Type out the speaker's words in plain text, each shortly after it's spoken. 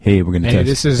Hey, we're going to test.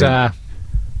 This is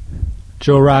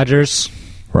Joe Rogers.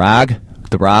 Rog?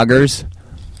 The Roggers?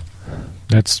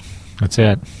 That's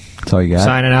it. That's all you got?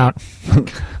 Signing out.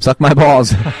 Suck my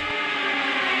balls.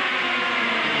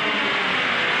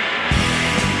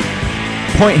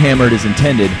 Point Hammered is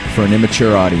intended for an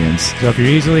immature audience. So if you're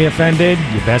easily offended,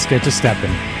 you best get to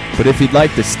stepping. But if you'd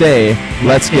like to stay,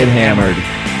 let's get hammered.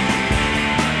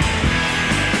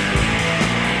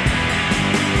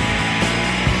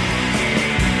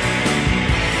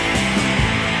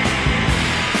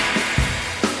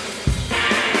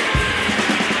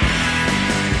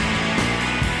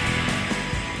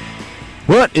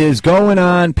 What is going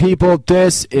on, people?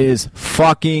 This is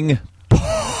fucking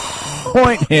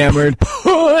Point Hammered.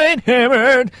 Point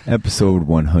Hammered. Episode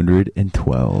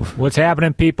 112. What's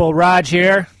happening, people? Raj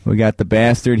here. We got the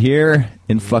bastard here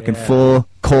in fucking full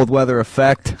cold weather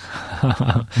effect.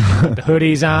 The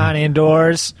hoodies on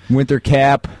indoors. Winter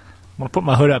cap. I'm going to put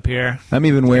my hood up here. I'm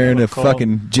even wearing a cold.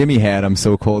 Fucking Jimmy hat. I'm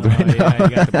so cold right now. Yeah,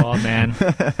 you got the bald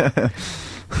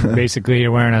man. Basically,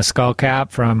 you're wearing a skull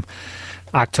cap from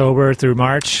October through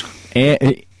March.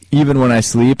 And even when I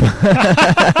sleep.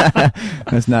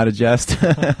 That's not a jest.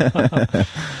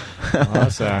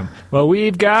 Awesome. Well,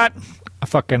 we've got a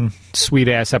fucking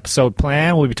sweet-ass episode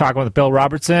planned. We'll be talking with Bill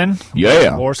Robertson.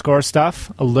 Yeah. War score stuff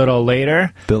a little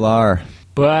later. Bill R.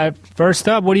 But first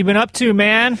up, what have you been up to,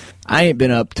 man? I ain't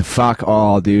been up to fuck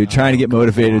all, dude. Trying to get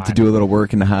motivated to do a little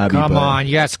work in the hobby. Come on,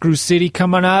 you got Screw City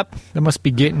coming up. That must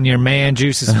be getting your man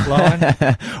juices flowing.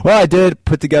 Well, I did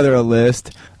put together a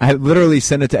list. I literally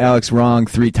sent it to Alex wrong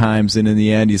 3 times, and in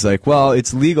the end, he's like, well,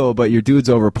 it's legal, but your dude's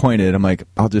overpointed. I'm like,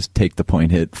 I'll just take the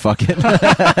point hit. Fuck it.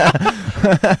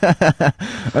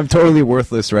 I'm totally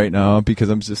worthless right now because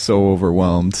I'm just so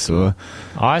overwhelmed. So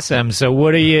Awesome. So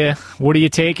what are you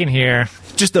taking here?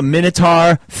 just a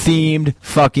Minotaur-themed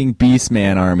fucking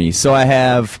Beastman army. So I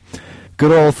have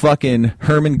good old fucking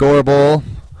Herman Gorbel.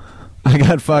 I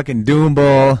got fucking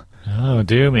Doombull. Oh,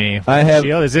 do me. I have-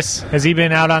 Shield, has he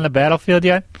been out on the battlefield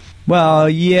yet? Well,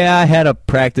 yeah, I had a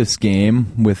practice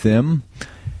game with him.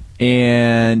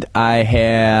 And I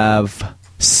have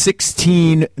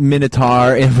 16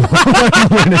 Minotaur in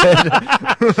 1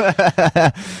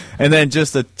 unit. And then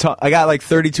just I got like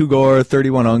 32 gore,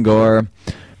 31 ungore,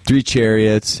 3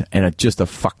 chariots, and just a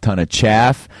fuck ton of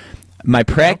chaff. My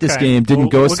practice game didn't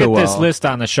go so well. We'll get this list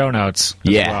on the show notes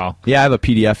as well. Yeah, I have a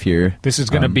PDF here. This is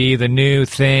going to be the new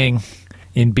thing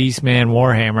in Beastman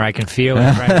Warhammer. I can feel it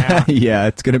right now. Yeah,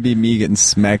 it's going to be me getting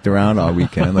smacked around all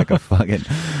weekend like a fucking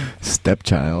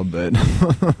stepchild. But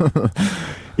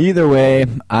either way,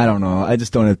 I don't know. I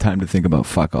just don't have time to think about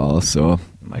fuck all. So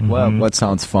I'm like, well, what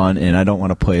sounds fun? And I don't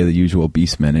want to play the usual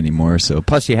Beastmen anymore. So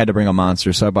plus, you had to bring a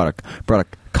monster, so I brought a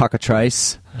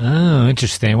cockatrice. Oh,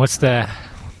 interesting. What's the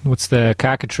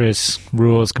cockatrice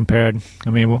rules compared? I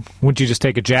mean, wouldn't you just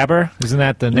take a jabber? Isn't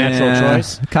that the natural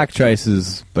choice? Cockatrice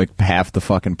is like half the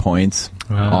fucking points,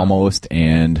 almost,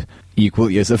 and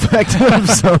equally as effective.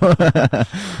 So,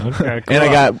 okay, cool. And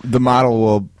I got the model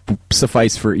will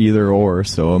suffice for either or.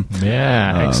 So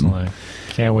yeah, excellent.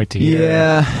 Can't wait to hear.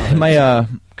 Yeah, my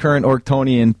current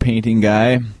Orktonian painting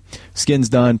guy, skin's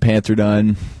done, panther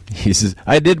done. He says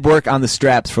I did work on the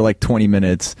straps for like 20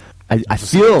 minutes. I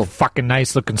feel fucking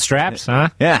nice looking straps, huh?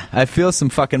 Yeah, I feel some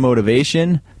fucking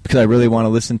motivation because I really want to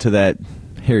listen to that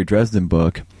Harry Dresden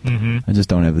book. Mm-hmm. I just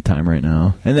don't have the time right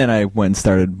now. And then I went and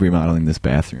started remodeling this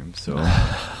bathroom. So, what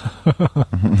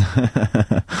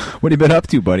have you been up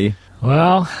to, buddy?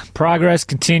 Well, progress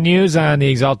continues on the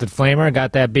Exalted Flamer.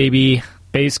 Got that baby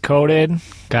base coated,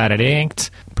 got it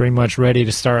inked, pretty much ready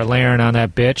to start layering on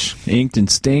that bitch. Inked and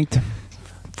stinked.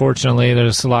 Fortunately,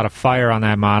 there's a lot of fire on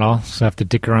that model, so I have to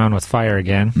dick around with fire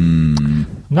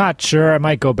again. Not sure. I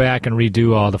might go back and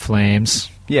redo all the flames.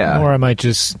 Yeah. Or I might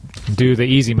just do the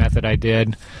easy method I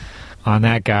did on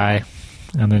that guy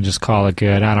and then just call it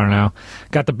good. I don't know.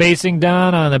 Got the basing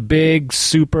done on the big,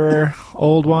 super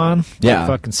old one. Yeah.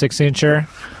 Fucking 6-incher.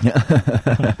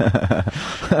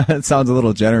 It sounds a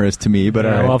little generous to me, but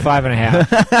yeah, all right. well,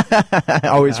 5.5. I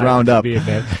always round up. Be a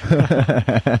bit.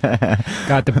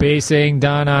 Got the basing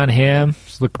done on him.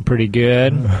 It's looking pretty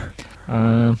good.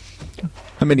 How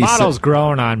many model's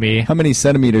growing on me. How many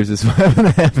centimeters is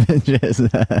 5.5 inches?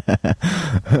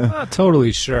 I'm not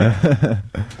totally sure.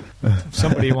 If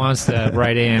somebody wants to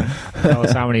write in, tell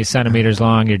us how many centimeters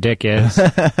long your dick is.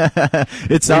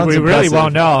 It sounds we really impressive.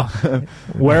 won't know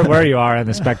where you are in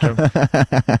the spectrum.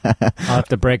 I'll have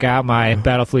to break out my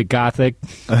Battlefleet Gothic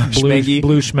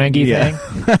blue schmengy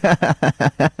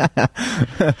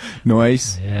thing.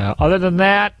 Nice. Yeah. Other than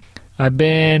that, I've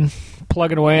been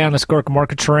plugging away on the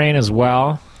Skorkamorka terrain as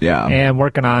well. Yeah. And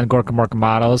working on Gorka Morka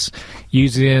models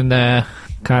using the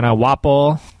kind of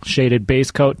Wapple shaded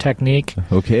base coat technique.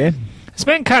 Okay. It's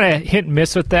been kind of hit and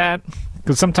miss with that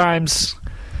because sometimes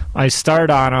I start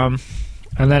on them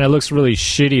and then it looks really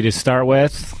shitty to start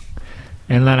with,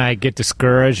 and then I get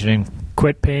discouraged and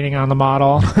quit painting on the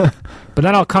model. But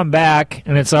then I'll come back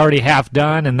and it's already half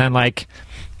done, and then like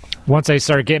once I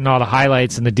start getting all the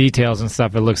highlights and the details and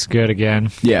stuff, it looks good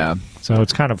again. Yeah. So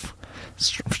it's kind of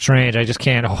strange. I just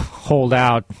can't hold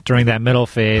out during that middle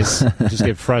phase. Just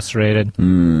get frustrated.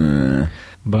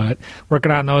 But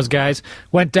working on those guys.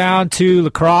 Went down to La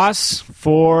Crosse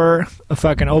for a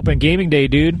fucking open gaming day,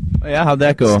 dude. Oh, yeah, how'd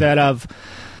that go? Instead of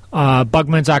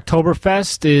Bugman's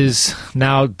Oktoberfest is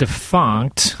now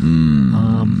defunct.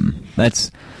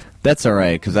 That's all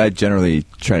right, because I generally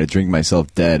try to drink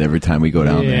myself dead every time we go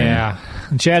down there. Yeah.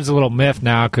 And Chad's a little miffed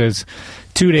now because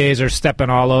 2 days are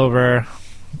stepping all over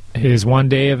his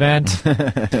one-day event.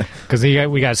 Because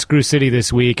we got Screw City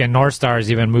this week, and North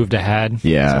Star's even moved ahead.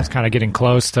 Yeah. So it's kind of getting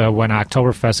close to when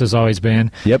Oktoberfest has always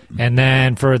been. Yep. And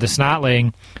then for the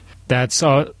Snotling, that's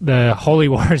the Holy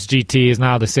Wars GT is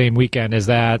now the same weekend as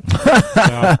that.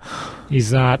 So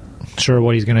he's not sure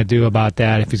what he's going to do about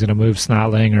that, if he's going to move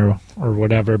Snotling or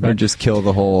whatever. But or just kill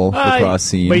the whole lacrosse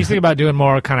scene. But he's thinking about doing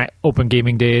more kind of open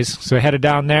gaming days. So I headed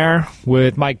down there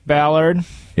with Mike Ballard.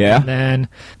 Yeah. And then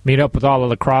meet up with all the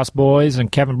lacrosse boys,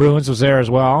 and Kevin Bruins was there as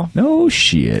well. No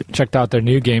shit. Checked out their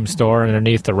new game store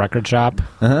underneath the record shop.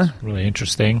 Uh-huh. It's really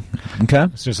interesting. Okay.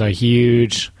 It's just a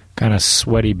huge, kind of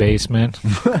sweaty basement.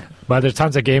 But there's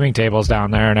tons of gaming tables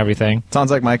down there and everything.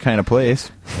 Sounds like my kind of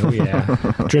place. Oh, yeah.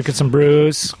 Drinking some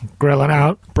brews, grilling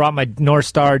out. Brought my North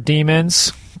Star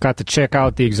Demons. Got to check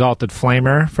out the Exalted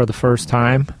Flamer for the first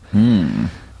time.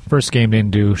 First game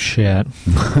didn't do shit.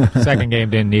 Second game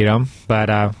didn't need them.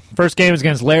 But first game was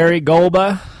against Larry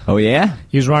Golba. Oh, yeah?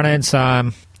 He was running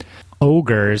some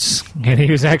ogres, and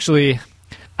he was actually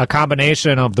a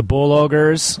combination of the bull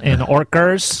ogres and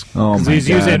orkers. Oh, my He's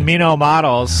God. using Mino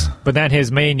models, but then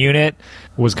his main unit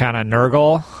was kind of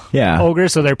Nurgle Yeah.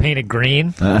 ogres, so they're painted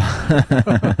green.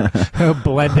 A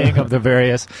blending of the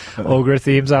various ogre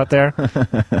themes out there.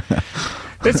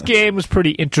 This game was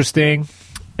pretty interesting.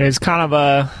 It's kind of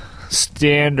a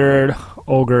standard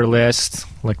ogre list,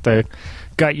 like the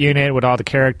gut unit with all the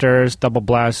characters, Double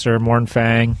Blaster,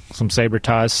 Mornfang, some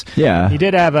Sabertusk. Yeah. He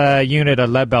did have a unit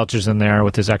of Lead Belchers in there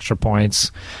with his extra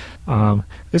points.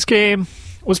 This game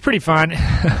was pretty fun.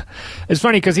 It's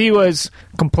funny because he was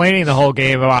complaining the whole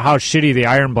game about how shitty the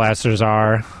Iron Blasters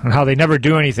are and how they never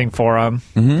do anything for him.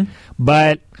 Mm-hmm.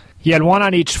 But he had one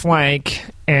on each flank,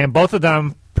 and both of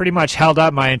them pretty much held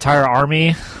up my entire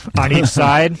army on each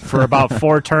side for about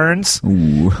 4 turns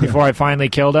Ooh. before I finally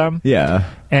killed him. Yeah.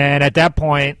 And at that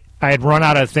point, I had run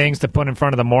out of things to put in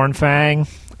front of the Mornfang,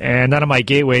 and none of my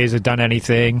gateways had done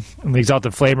anything. And the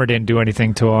Exalted Flamer didn't do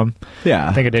anything to him. Yeah.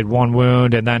 I think I did 1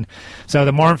 wound, and then so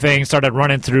the Mornfang started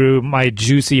running through my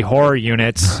juicy horror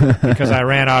units because I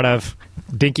ran out of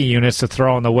dinky units to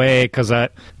throw in the way because I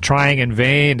trying in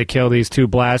vain to kill these 2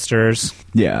 blasters.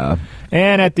 Yeah.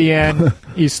 And at the end,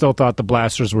 he still thought the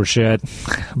blasters were shit.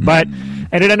 But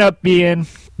it ended up being,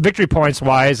 victory points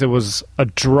wise, it was a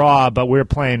draw, but we were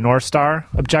playing North Star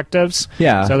objectives.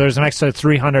 Yeah. So there's an extra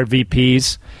 300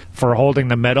 VPs for holding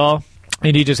the middle.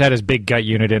 And he just had his big gut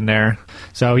unit in there.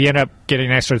 So he ended up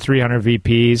getting an extra 300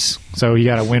 VPs. So he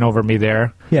got a win over me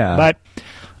there. Yeah. But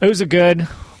it was a good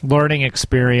learning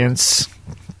experience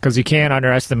because you can't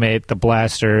underestimate the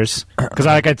blasters. Because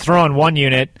I could throw in 1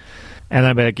 unit and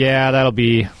then be like, yeah, that'll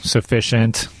be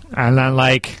sufficient. And then,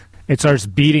 like, it starts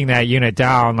beating that unit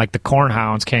down. Like, the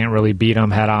Cornhounds can't really beat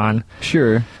them head on.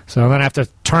 Sure. So then I have to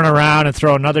turn around and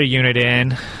throw another unit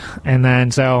in. And then,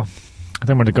 so I think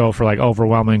I'm going to go for, like,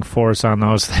 overwhelming force on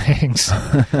those things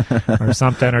or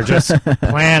something. Or just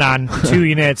plan on 2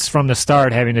 units from the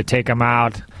start having to take them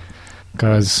out.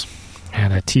 Because,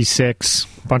 man, a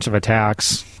T6, bunch of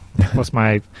attacks. Plus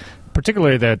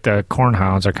particularly the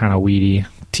Cornhounds are kind of weedy.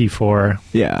 T4.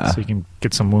 Yeah. So you can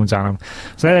get some wounds on him.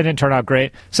 So that didn't turn out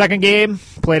great. Second game,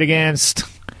 played against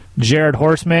Jared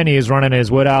Horseman. He was running his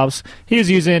Wood Elves. He was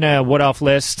using a Wood Elf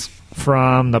list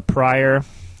from the prior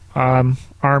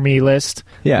army list.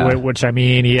 Yeah. Which, I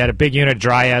mean, he had a big unit of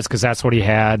Dryads because that's what he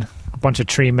had. A bunch of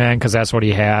Tree Men because that's what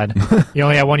he had. He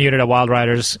only had 1 unit of Wild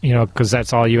Riders, because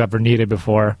that's all you ever needed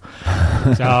before.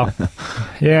 So,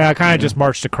 yeah, I kind of just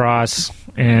marched across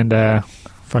and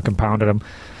fucking pounded him.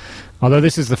 Although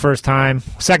this is the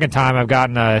second time I've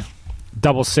gotten a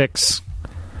double 6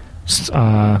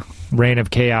 Reign of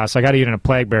Chaos. I got a unit of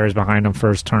Plague Bearers behind him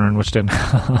first turn, which didn't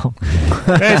help.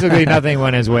 Basically, nothing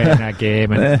went his way in that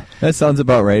game. And, that sounds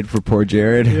about right for poor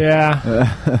Jared. yeah.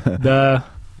 The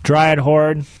Dryad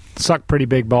Horde sucked pretty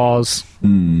big balls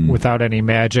without any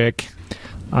magic.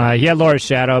 He had Laura's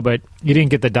Shadow, but you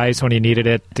didn't get the dice when you needed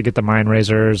it to get the Mind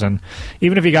Razors. And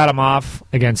even if you got him off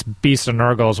against Beast of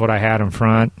Nurgle is what I had in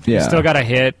front, Yeah. he still got a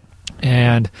hit.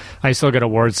 And I still get a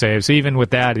ward save. So even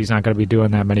with that, he's not going to be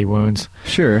doing that many wounds.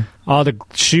 Sure. All the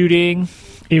shooting,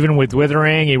 even with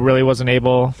Withering, he really wasn't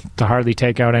able to hardly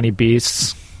take out any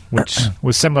beasts, which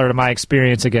was similar to my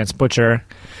experience against Butcher.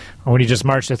 When he just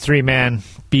marched a 3-man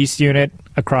beast unit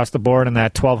across the board in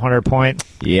that 1,200 point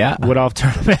Yeah. Wood Elf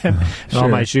tournament, and all Sure.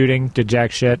 my shooting did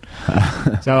jack shit.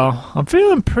 So I'm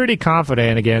feeling pretty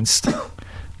confident against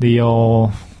the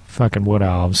old fucking Wood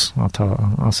Elves.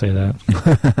 I'll say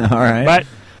that. All right. But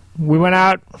we went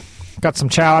out, got some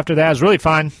chow after that. It was really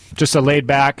fun. Just a laid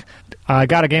back. I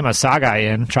got a game of Saga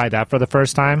in. Tried that for the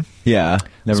first time. Yeah.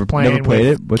 Never Playing played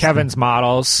with it. What's Kevin's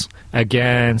models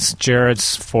against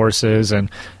Jared's forces, and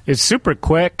it's super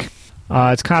quick.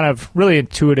 It's kind of really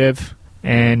intuitive,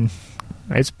 and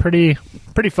it's pretty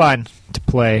fun to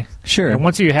play. Sure. And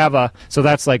once you have so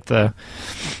that's like the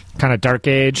kind of Dark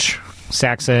Age,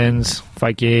 Saxons,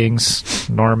 Vikings,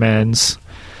 Normans.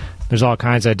 There's all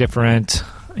kinds of different,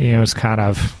 it's kind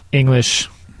of English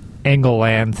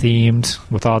England themed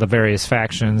with all the various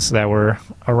factions that were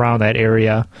around that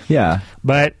area. Yeah.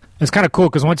 But it's kind of cool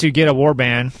because once you get a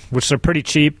warband, which are pretty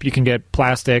cheap, you can get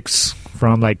plastics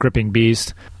from like Gripping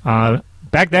Beast.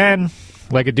 Back then,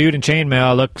 like a dude in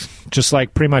chainmail looked just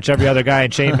like pretty much every other guy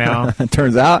in chainmail. It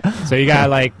turns out. So you got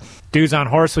like dudes on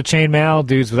horse with chainmail,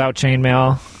 dudes without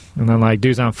chainmail, and then like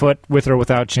dudes on foot with or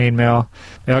without chainmail.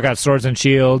 They all got swords and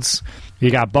shields. You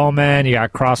got bowmen, you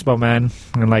got crossbowmen,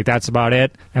 and like that's about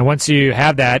it. And once you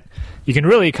have that, you can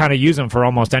really kind of use them for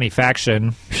almost any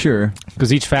faction. Sure.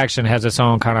 Because each faction has its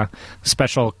own kind of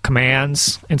special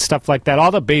commands and stuff like that. All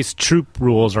the base troop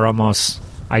rules are almost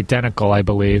identical, I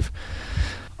believe.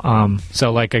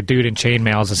 So like a dude in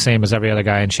chainmail is the same as every other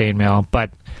guy in chainmail, but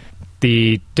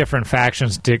the different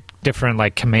factions different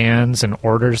like commands and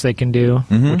orders they can do,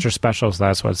 which are special, so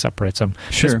that's what separates them.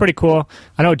 Sure. It's pretty cool.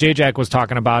 I know J-Jack was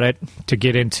talking about it to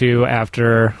get into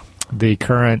after the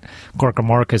current Gorka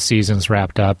Morka season's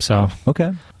wrapped up, so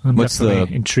Okay. I'm What's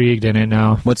definitely intrigued in it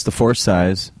now. What's the force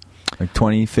size? Like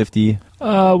 20, 50?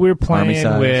 We're playing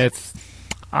size?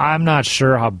 with, I'm not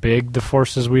sure how big the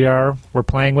forces we're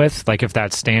playing with, like if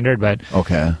that's standard, but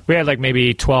Okay. we had like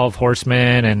maybe 12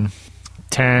 horsemen and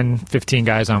 10, 15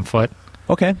 guys on foot.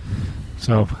 Okay.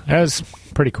 So that was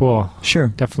pretty cool. Sure.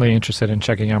 Definitely interested in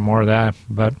checking out more of that.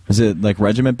 But Is it like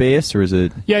regiment based or is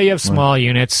it? yeah, you have small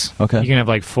units. Okay. You can have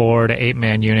like 4 to 8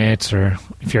 man units, or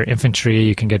if you're infantry,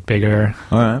 you can get bigger.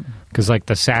 All right. Because like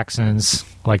the Saxons,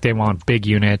 like they want big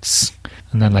units,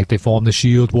 and then like they form the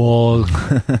shield wall,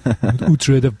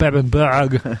 Uhtred of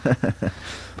Bebenberg.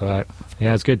 But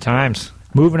yeah, it's good times.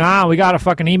 Moving on, we got a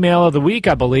fucking email of the week,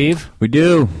 I believe. We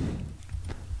do.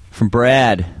 From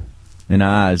Brad in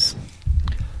Oz.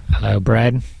 Hello,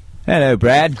 Brad. Hello,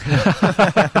 Brad.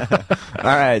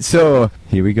 All right, so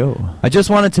here we go. I just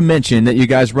wanted to mention that you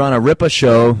guys run a Ripa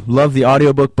show. Love the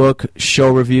audiobook book, show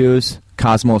reviews.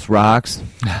 Cosmos rocks.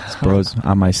 This bro's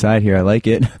on my side here. I like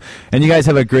it. And you guys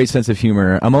have a great sense of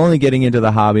humor. I'm only getting into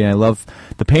the hobby, and I love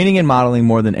the painting and modeling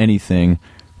more than anything.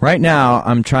 Right now,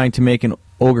 I'm trying to make an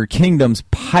Ogre Kingdoms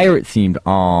pirate-themed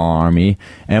army,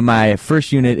 and my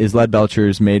first unit is Lead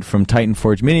Belchers made from Titan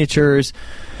Forge miniatures.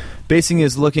 Basing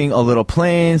is looking a little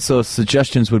plain, so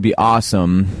suggestions would be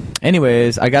awesome.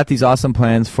 Anyways, I got these awesome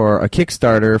plans for a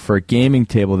Kickstarter for a gaming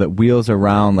table that wheels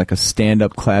around like a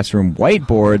stand-up classroom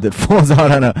whiteboard that folds out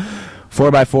on a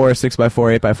 4x4,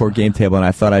 6x4, 8x4 game table, and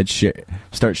I thought I'd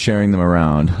start sharing them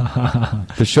around.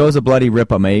 The show's a bloody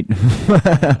ripper, mate.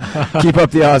 Keep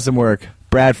up the awesome work.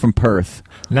 Brad from Perth.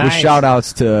 Nice. With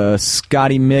shout-outs to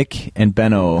Scotty, Mick, and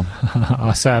Benno.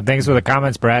 Awesome. Thanks for the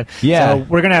comments, Brad. Yeah. So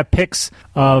we're going to have pics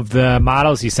of the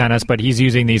models he sent us, but he's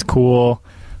using these cool,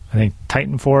 I think,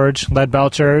 Titan Forge Lead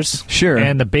Belchers. Sure.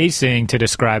 And the basing to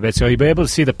describe it. So you'll be able to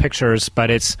see the pictures, but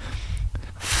it's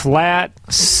flat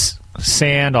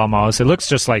sand almost. It looks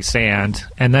just like sand.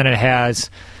 And then it has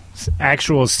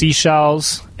actual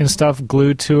seashells and stuff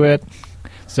glued to it.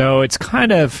 So it's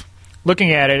kind of,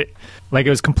 looking at it, like it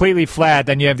was completely flat,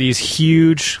 then you have these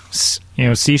huge,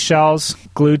 seashells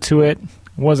glued to it.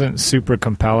 Wasn't super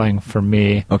compelling for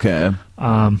me. Okay.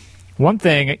 One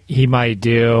thing he might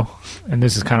do, and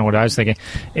this is kind of what I was thinking,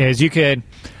 is you could,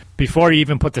 before you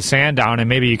even put the sand down, and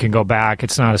maybe you can go back,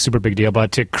 it's not a super big deal,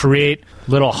 but to create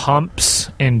little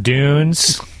humps and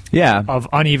dunes Yeah. of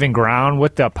uneven ground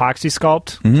with the epoxy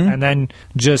sculpt, and then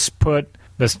just put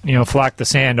this, flock the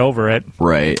sand over it.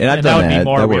 Right. And I've And done that would be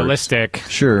more That works. realistic.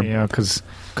 Sure. Because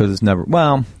It's never...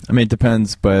 Well, I mean, it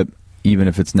depends, but even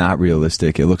if it's not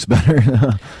realistic, it looks better.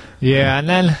 yeah, and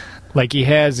then like he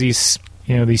has these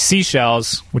these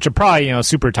seashells, which are probably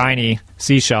super tiny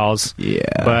seashells. Yeah.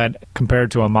 But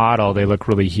compared to a model, they look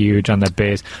really huge on the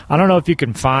base. I don't know if you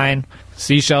can find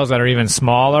seashells that are even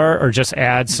smaller, or just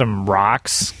add some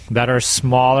rocks that are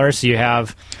smaller, so you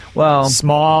have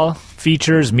small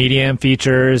features, medium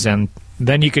features, and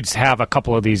then you could have a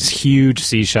couple of these huge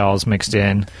seashells mixed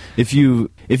in. If you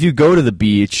go to the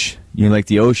beach, like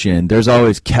the ocean, there's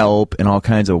always kelp and all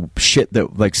kinds of shit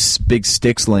that like big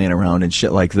sticks laying around and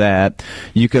shit like that.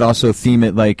 You could also theme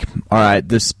it like, all right,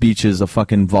 this beach is a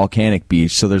fucking volcanic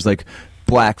beach, so there's like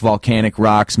black volcanic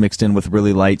rocks mixed in with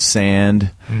really light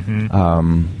sand.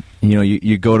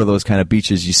 You go to those kind of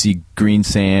beaches, you see green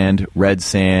sand, red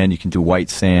sand, you can do white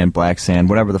sand, black sand,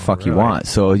 whatever the fuck you want.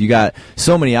 So you got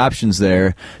so many options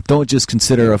there. Don't just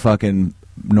consider a fucking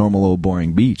normal old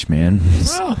boring beach, man.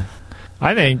 Well,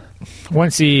 I think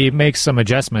once he makes some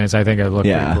adjustments, I think it'll look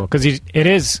pretty cool, because it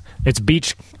is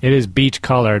beach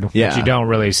colored, which you don't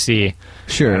really see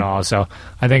at all. So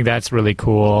I think that's really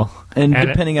cool. And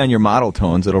depending on your model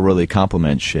tones, it'll really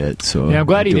complement shit. So I'm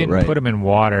glad he didn't put them in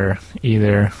water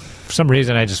either. For some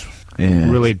reason, I just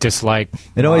really dislike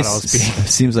it. Always models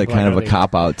seems like kind of a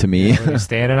cop out to me. Really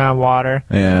standing on water.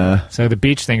 Yeah. So the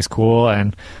beach thing's cool,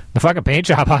 and the fucking paint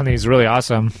job on these is really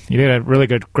awesome. You did a really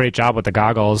great job with the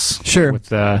goggles. Sure. With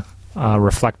the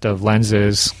reflective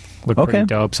lenses. Look pretty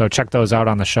dope. So check those out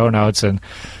on the show notes. And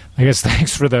I guess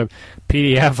thanks for the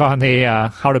PDF on the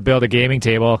how to build a gaming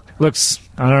table. Looks,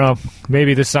 I don't know,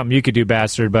 maybe this is something you could do,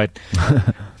 Bastard, but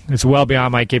it's well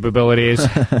beyond my capabilities.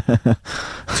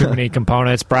 Too many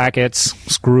components, brackets,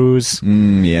 screws.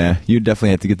 Yeah, you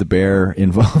definitely have to get the bear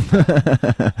involved.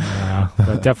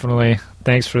 But definitely,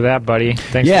 thanks for that, buddy.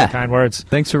 Thanks for the kind words.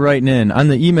 Thanks for writing in. On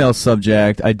the email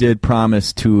subject, I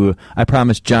promised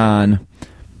John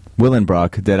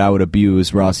Willenbrock that I would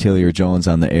abuse Ross Hillier-Jones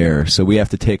on the air, so we have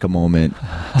to take a moment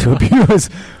to abuse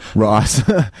Ross.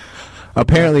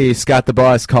 Apparently, Scott the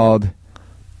Boss called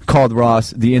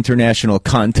Ross the international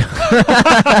cunt.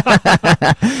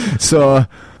 So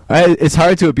it's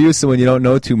hard to abuse someone you don't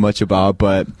know too much about,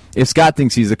 but if Scott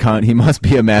thinks he's a cunt, he must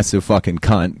be a massive fucking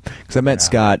cunt. Because I met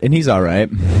Scott, and he's all right.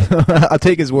 I'll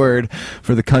take his word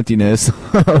for the cuntiness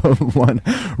of one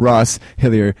Ross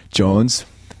Hillier-Jones.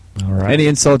 All right. Any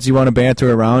insults you want to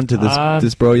banter around to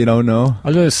this bro you don't know?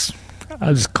 I'll just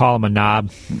call him a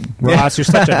knob. Ross, you're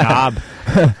such a knob.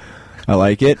 I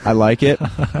like it.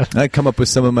 I come up with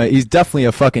some of my... He's definitely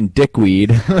a fucking dickweed.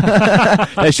 Did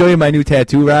I show you my new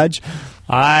tattoo, Raj?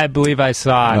 I believe I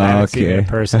saw it. I haven't seen it in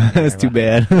person. That's too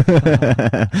bad.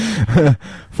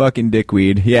 Fucking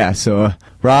dickweed. Yeah, so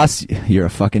Ross, you're a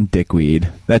fucking dickweed.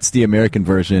 That's the American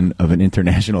version of an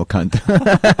international cunt.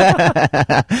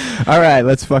 All right,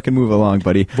 let's fucking move along,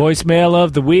 buddy. Voicemail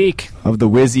of the week. Of the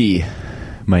Wizzy.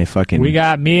 My fucking... We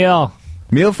got Meal.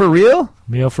 Meal for real?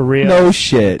 Meal for real. No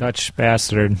shit. Dutch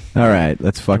bastard. All right,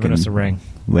 let's fucking... Giving us a ring.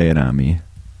 Lay it on me.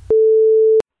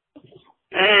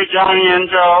 Hey, Johnny and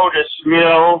Joe, this is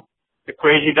Mill, the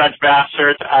crazy Dutch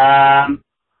bastard.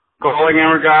 Calling in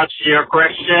regards to your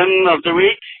question of the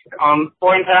week on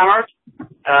Point Hammer.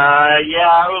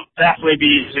 I will definitely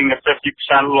be using the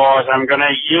 50% laws. I'm going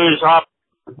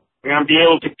to be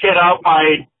able to kit out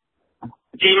my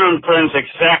Demon Prince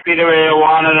exactly the way I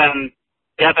want it and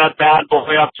get that bad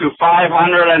boy up to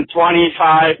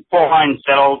 525 points.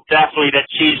 The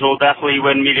cheese will definitely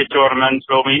win me the tournament,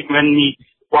 win me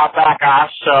Wapaka,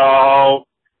 so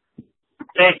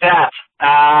take that.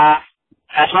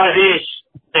 That's what it is.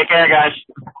 Take care, guys.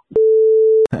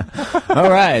 All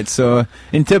right, so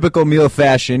in typical Meal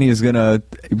fashion, he's going to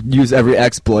use every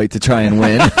exploit to try and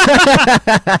win.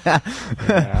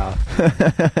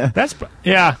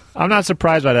 I'm not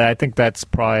surprised by that. I think that's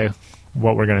probably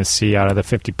what we're going to see out of the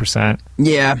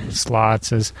 50%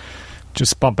 slots is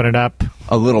just bumping it up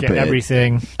a little bit.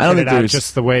 Everything. I don't think there's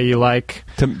just the way you like.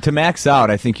 To max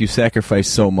out, I think you sacrifice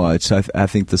so much. So I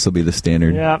think this will be the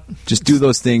standard. Yeah. Just do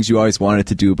those things you always wanted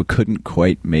to do but couldn't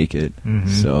quite make it. Mm-hmm.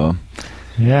 So.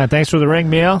 Yeah, thanks for the ring,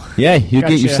 Meal. Yeah, you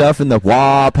get yourself in the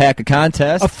Wapaka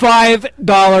contest. A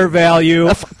 $5 value.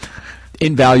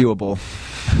 Invaluable.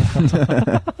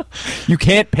 You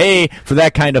can't pay for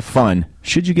that kind of fun.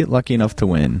 Should you get lucky enough to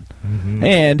win. Mm-hmm.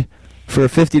 And for a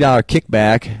 $50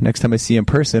 kickback, next time I see him in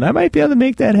person, I might be able to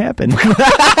make that happen.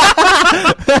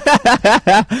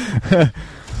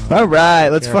 All right,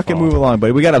 let's fucking move along,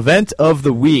 buddy. We got event of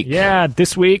the week. Yeah,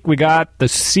 this week we got the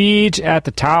Siege at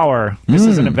the Tower. This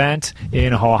is an event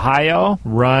in Ohio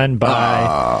run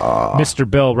by Mr.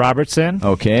 Bill Robertson.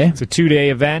 Okay. It's a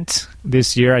 2-day event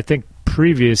this year. I think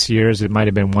previous years it might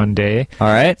have been 1 day. All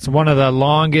right. It's one of the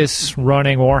longest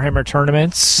running Warhammer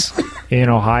tournaments in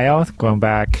Ohio, going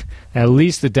back at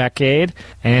least a decade.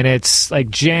 And it's like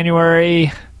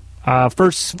January...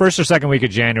 first or second week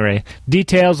of January.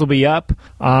 Details will be up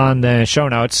on the show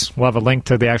notes. We'll have a link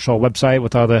to the actual website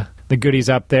with all the goodies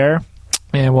up there.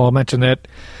 And we'll mention it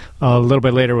a little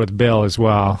bit later with Bill as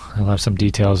well. I'll have some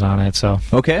details on it. So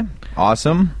Okay.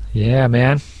 Awesome. yeah,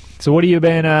 man. So what have you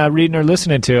been reading or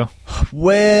listening to?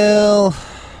 Well,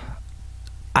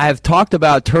 I've talked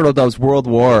about Turtle Dove's World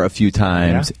War a few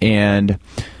times, and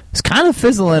it's kind of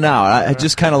fizzling out. I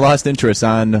just kind of lost interest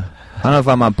on... I don't know if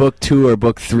I'm on book 2 or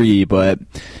book 3, but...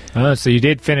 Oh, so you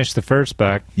did finish the first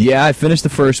book. Yeah, I finished the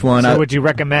first one. So would you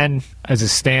recommend as a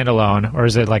standalone, or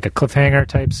is it like a cliffhanger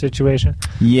type situation?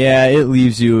 Yeah, it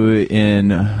leaves you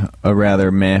in a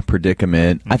rather meh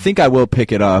predicament. I think I will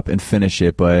pick it up and finish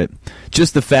it, but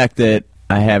just the fact that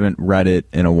I haven't read it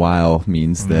in a while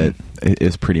means that it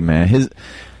is pretty meh.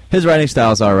 His writing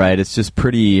style is all right. It's just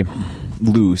pretty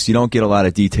loose. You don't get a lot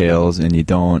of details, and you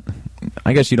don't...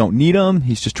 I guess you don't need him.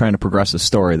 He's just trying to progress a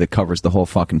story that covers the whole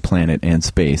fucking planet and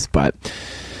space. But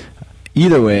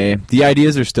either way, the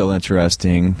ideas are still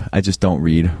interesting. I just don't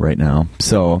read right now.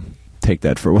 So take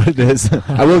that for what it is.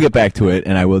 I will get back to it,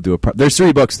 and I will do there's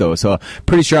 3 books, though, so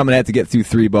pretty sure I'm going to have to get through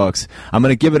 3 books. I'm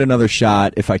going to give it another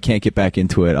shot. If I can't get back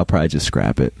into it, I'll probably just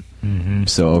scrap it. Mm-hmm.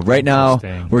 So right now,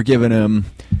 we're giving him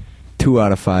 2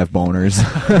 out of 5 boners.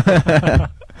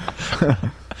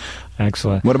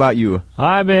 Excellent. What about you?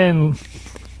 I've been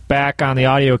back on the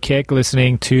audio kick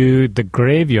listening to The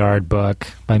Graveyard Book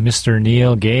by Mr.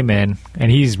 Neil Gaiman,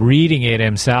 and he's reading it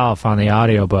himself on the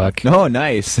audiobook. Oh,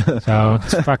 nice. So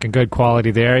it's fucking good quality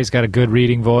there. He's got a good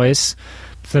reading voice.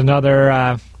 It's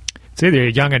another, it's either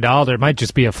a young adult or it might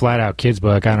just be a flat-out kid's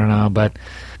book. I don't know, but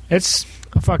it's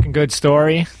a fucking good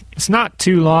story. It's not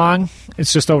too long.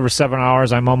 It's just over 7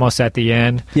 hours. I'm almost at the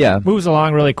end. Yeah. Moves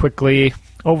along really quickly.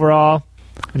 Overall,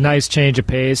 a nice change of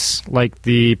pace, like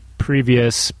the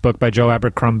previous book by Joe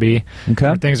Abercrombie. Okay.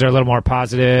 Where things are a little more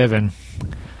positive and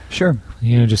sure,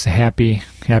 just a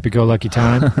happy-go-lucky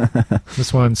time.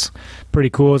 This one's pretty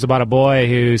cool. It's about a boy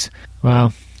who's,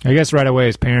 well, I guess right away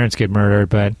his parents get murdered,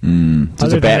 but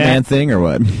is it a Batman thing or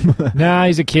what? No,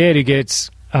 he's a kid who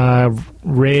gets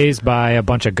raised by a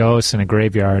bunch of ghosts in a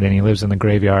graveyard, and he lives in the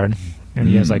graveyard. And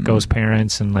he has, like, ghost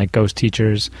parents and, like, ghost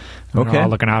teachers who are all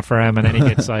looking out for him. And then he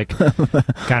gets, like,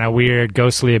 kind of weird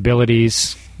ghostly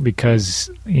abilities because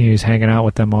he's hanging out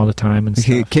with them all the time and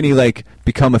stuff. Can he, like,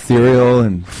 become ethereal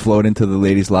and float into the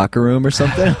ladies' locker room or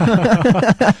something?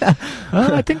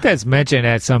 I think that's mentioned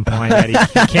at some point that he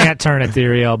can't turn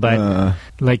ethereal, but,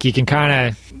 like, he can kind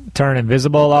of turn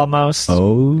invisible almost.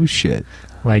 Oh, shit.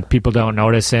 Like, people don't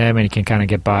notice him, and he can kind of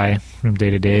get by from day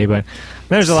to day. But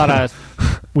there's a lot of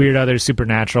weird other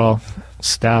supernatural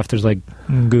stuff. There's, like,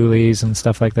 ghoulies and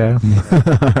stuff like that.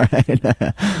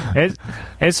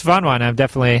 It's a fun one. I'm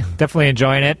definitely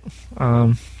enjoying it.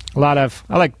 I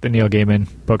like the Neil Gaiman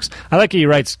books. I like he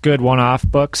writes good one-off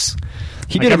books.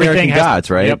 He did American Gods,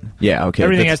 right? Yep. Yeah, okay.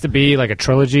 Everything has to be like a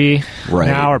trilogy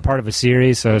now or part of a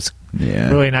series, so it's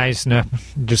really nice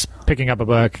just picking up a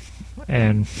book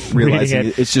and realizing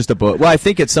reading it. It's just a book. Well, I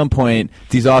think at some point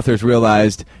these authors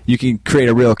realized you can create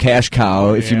a real cash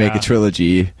cow if you make a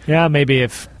trilogy. Yeah, maybe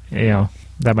if,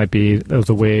 that might be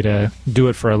the way to do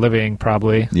it for a living,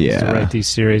 probably. Yeah. To write these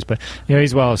series. But,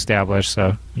 he's well established,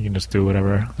 so you can just do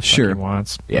whatever the fuck he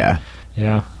wants. But,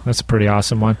 yeah, that's a pretty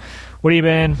awesome one. What have you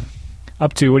been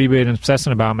up to? What have you been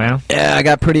obsessing about, man? Yeah, I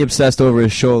got pretty obsessed over a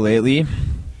show lately.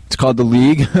 It's called The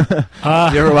League. You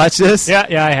ever watch this? Yeah,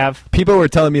 I have. People were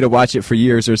telling me to watch it for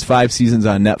years. There's 5 seasons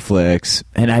on Netflix,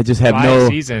 and I just have 5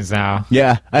 seasons now.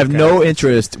 Yeah, I have no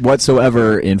interest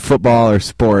whatsoever in football or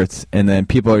sports, and then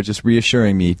people are just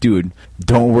reassuring me, dude,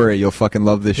 don't worry, you'll fucking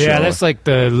love this show. Yeah, that's like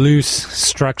the loose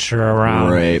structure around.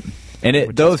 Right.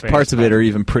 And those parts of it are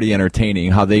even pretty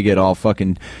entertaining, how they get all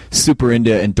fucking super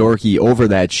into and dorky over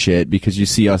that shit because you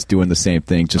see us doing the same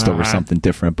thing just over something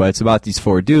different. But it's about these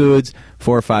 4 dudes,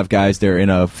 4 or 5 guys. They're in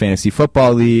a fantasy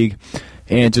football league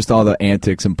and just all the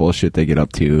antics and bullshit they get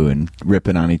up to and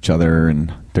ripping on each other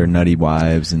and their nutty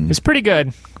wives. And it's pretty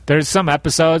good. There's some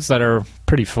episodes that are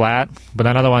pretty flat, but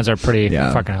then other ones are pretty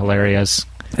fucking hilarious.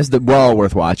 It's well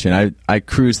worth watching. I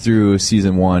cruised through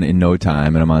season 1 in no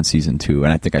time, and I'm on season 2,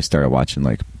 and I think I started watching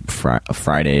like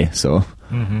Friday. So,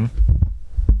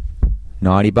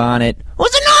 Naughty Bonnet.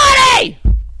 What's a naughty?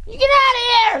 You get out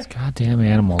of here! Goddamn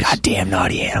animals. Goddamn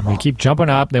naughty They animal. keep jumping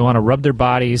up. They want to rub their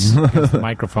bodies against the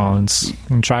microphones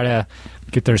and try to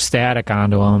get their static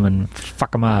onto them and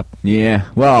fuck them up. Yeah,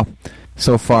 well,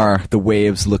 so far the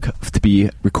waves look to be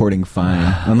recording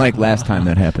fine, unlike last time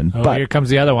that happened. Oh, but here comes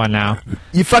the other one now.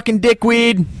 you fucking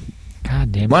dickweed!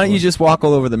 God damn it. Why don't you just walk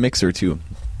all over the mixer, too?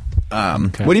 What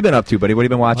have you been up to, buddy? What have you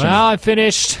been watching? Well, I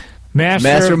finished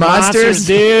Master of of Monsters?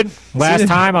 dude. Last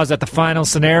time I was at the final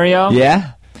scenario.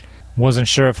 Yeah? Wasn't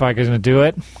sure if I was going to do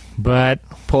it, but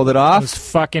Pulled it it off? was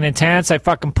fucking intense. I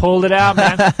fucking pulled it out,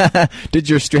 man. Did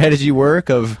your strategy work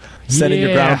of sending your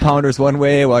Yeah. ground pounders one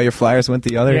way while your flyers went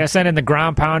the other? Yeah, I sent in the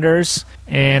ground pounders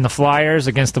and the flyers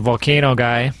against the volcano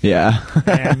guy. Yeah.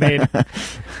 And made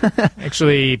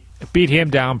actually beat him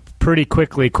down pretty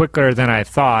quickly, quicker than I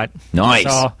thought. Nice.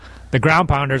 So the ground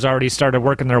pounders already started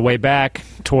working their way back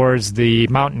towards the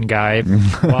mountain guy,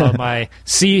 while my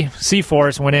sea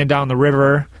force went in down the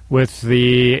river with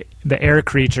the air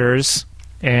creatures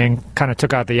and kind of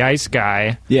took out the ice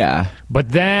guy. Yeah. But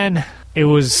then it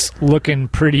was looking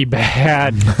pretty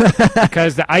bad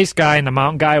because the ice guy and the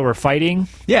mountain guy were fighting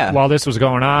Yeah. while this was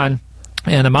going on.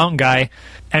 And the mountain guy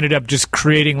ended up just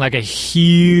creating like a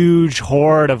huge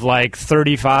horde of like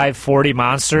 35, 40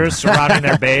 monsters surrounding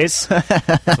their base. So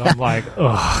I'm like,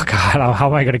 oh, God, how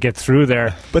am I going to get through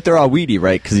there? But they're all weedy,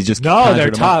 right? Because he just No, conjured they're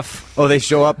them up. tough. Oh, they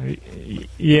show up?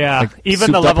 Yeah. Even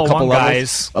souped the up a level couple 1 levels?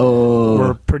 guys Oh.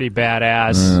 were pretty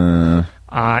badass.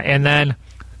 And then,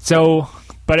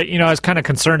 but I was kind of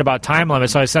concerned about time limit,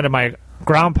 so I sent my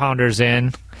ground pounders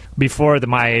in before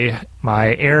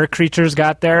my air creatures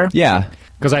got there, Yeah.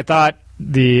 because I thought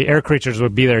the air creatures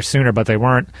would be there sooner, but they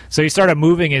weren't. So he started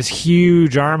moving his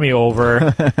huge army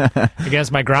over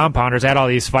against my ground pounders. I had all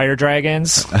these fire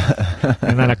dragons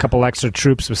and then a couple extra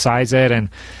troops besides it, and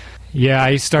yeah,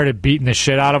 I started beating the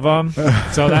shit out of them.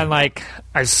 So then,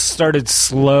 I started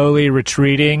slowly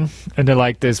retreating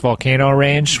into, this volcano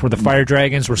range where the fire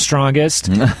dragons were strongest.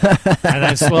 And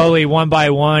then slowly, one by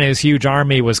one, his huge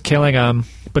army was killing them.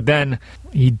 But then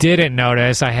he didn't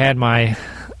notice I had my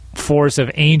force of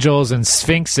angels and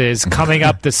sphinxes coming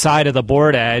up the side of the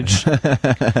board edge.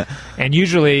 And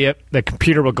usually, the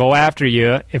computer will go after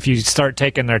you if you start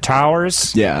taking their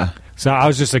towers. Yeah. So I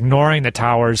was just ignoring the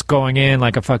towers, going in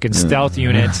like a fucking stealth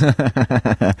unit.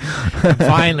 And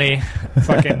finally,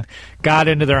 fucking got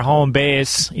into their home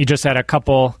base. He just had a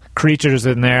couple creatures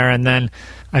in there, and then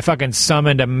I fucking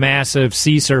summoned a massive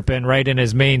sea serpent right in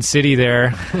his main city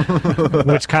there,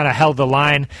 which kind of held the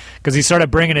line because he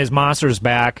started bringing his monsters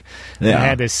back. Yeah. I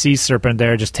had this sea serpent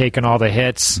there just taking all the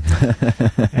hits.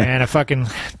 And I fucking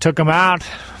took him out,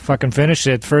 fucking finished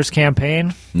it. First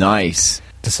campaign. Nice.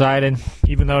 Decided,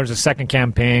 even though there's a second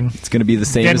campaign, It's going to be the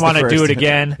same didn't as the want to first. do it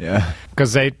again Yeah.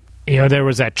 because there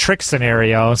was that trick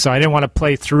scenario, so I didn't want to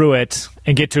play through it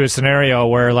and get to a scenario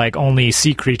where only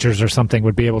sea creatures or something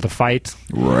would be able to fight.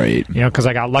 Right. Because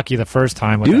I got lucky the first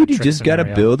time. With Dude, that you trick just got to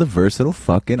scenario. build a versatile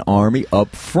fucking army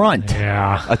up front.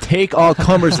 Yeah, A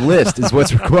take-all-comers list is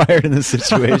what's required in this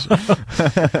situation.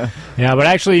 yeah, but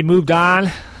I actually moved on.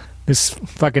 This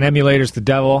fucking emulator's the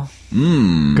devil.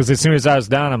 Because as soon as I was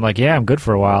done, I'm like, yeah, I'm good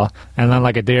for a while. And then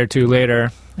a day or two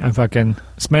later, I fucking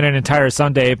spent an entire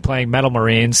Sunday playing Metal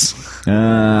Marines.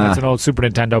 That's an old Super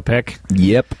Nintendo pick.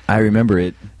 Yep, I remember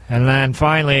it. And then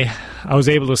finally, I was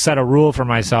able to set a rule for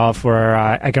myself where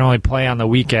I can only play on the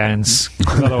weekends.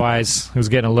 'Cause otherwise, it was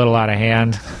getting a little out of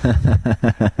hand.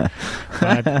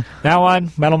 But that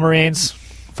one, Metal Marines,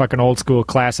 fucking old school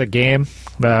classic game.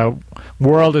 The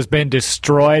world has been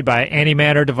destroyed by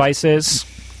antimatter devices,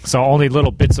 so only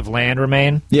little bits of land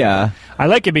remain. Yeah. I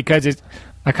like it because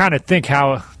I kind of think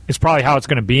it's probably how it's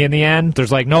going to be in the end.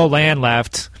 There's no land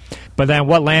left, but then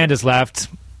what land is left?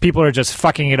 People are just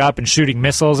fucking it up and shooting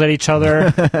missiles at each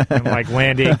other and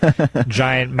landing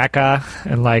giant mecha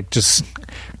and just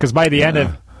because by the end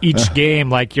of each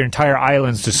game, your entire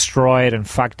island's destroyed and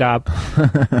fucked up,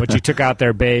 but you took out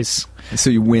their base. So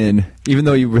you win, even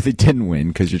though you really didn't win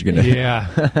because you're going to... Yeah.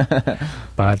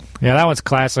 But, yeah, that one's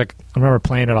classic. I remember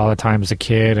playing it all the time as a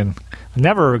kid, and I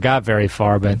never got very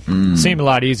far, but it seemed a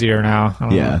lot easier now. I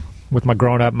don't know, with my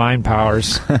grown-up mind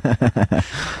powers.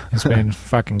 It's been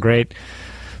fucking great.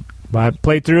 But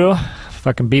played through,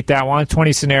 fucking beat that one.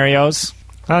 20 scenarios.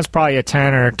 That was probably a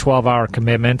 10 or 12-hour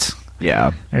commitment,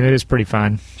 Yeah. and it is pretty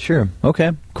fun. Sure.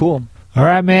 Okay, cool. All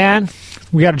right, man.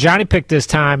 We got a Johnny pick this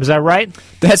time. Is that right?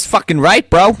 That's fucking right,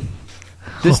 bro.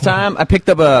 This time, I picked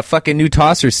up a fucking new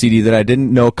Tosser CD that I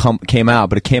didn't know came out,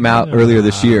 but it came out earlier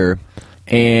this year.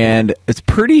 And it's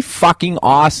pretty fucking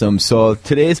awesome. So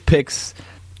today's picks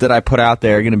that I put out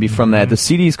there are going to be from that. The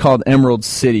CD is called Emerald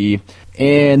City.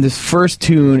 And this first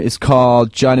tune is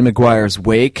called Johnny McGuire's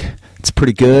Wake. It's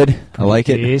pretty good. I like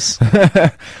it. Peace.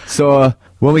 So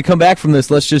when we come back from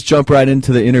this, let's just jump right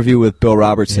into the interview with Bill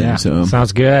Robertson. Yeah, So,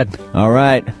 sounds good. all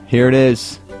right, here it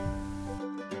is.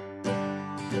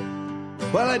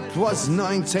 Well, it was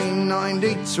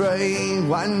 1993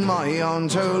 when my own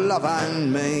true love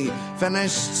and me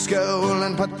finished school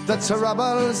and put the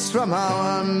troubles from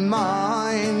our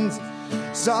minds.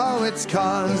 So it's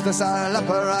cause to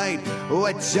celebrate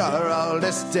with your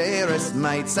oldest, dearest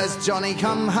mate. Says Johnny,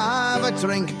 come have a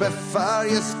drink before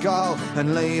you go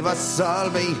and leave us all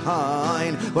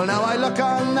behind. Well, now I look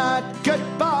on that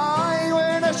goodbye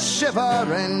with a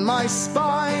shiver in my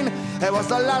spine. It was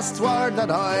the last word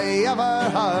that I ever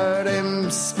heard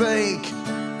him speak.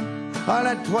 And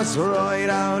it was right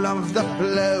out of the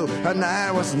blue, and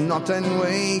there was nothing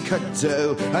we could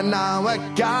do. And now we're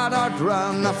gathered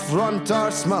round the front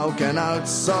door smoking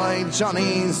outside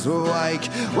Johnny's wake.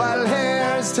 Well,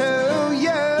 here's to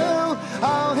you,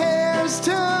 oh, here's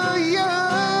to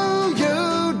you.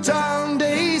 You don't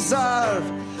deserve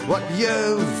what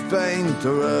you've been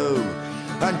through.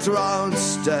 And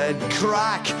throats did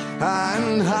crack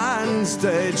and hands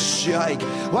did shake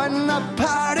when the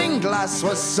parting glass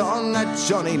was sung at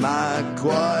Johnny Maguire's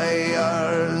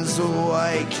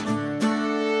wake.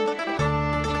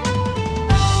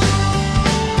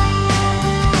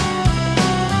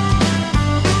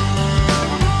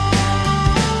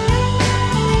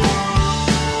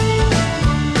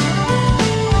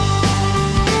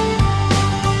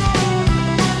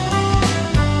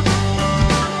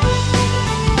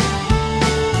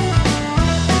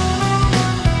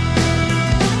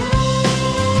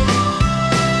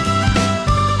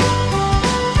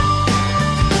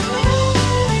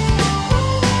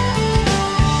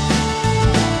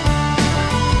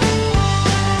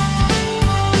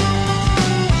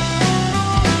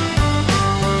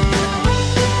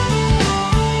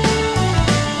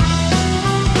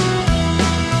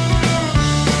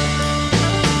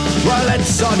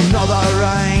 It's another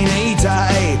rainy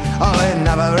day, oh, in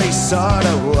every sort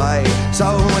of way.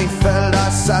 So we filled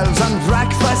ourselves on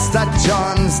breakfast at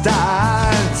John's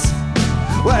dad's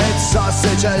with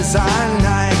sausages and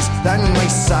eggs. Then we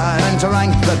sat and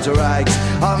drank the dregs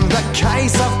of the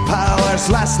case of powers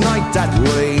last night that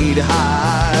we'd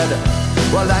had.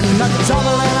 Well, then the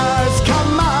Dubliners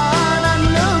come on and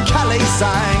Lou Kelly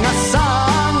sang a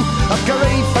song of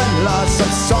grief and loss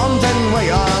of something we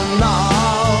all know.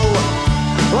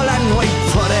 Well, then we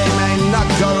put him in the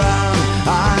ground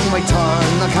and we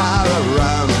turned the car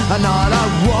around, and not a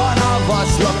one of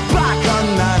us looked back on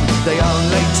them, the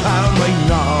only town we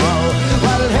know.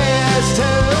 Well, here's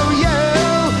to you,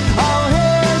 oh,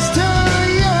 here's to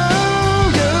you.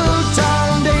 You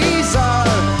don't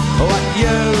deserve what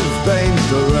you've been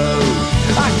through.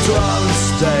 Our drums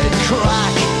did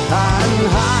crack and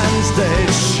hands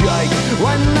did shake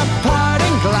when the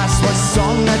parting glass was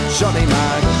sung at Johnny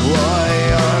Maguire's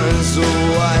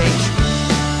wake.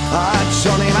 At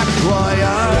Johnny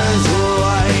Maguire's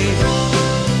wake.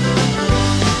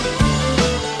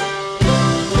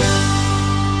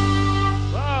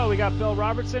 Well, we got Bill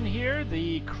Robertson here,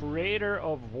 the creator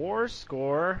of War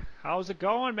Score. How's it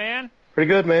going, man? Pretty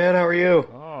good, man. How are you?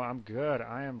 Oh, I'm good.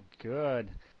 I am good.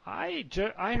 I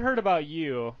heard about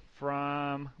you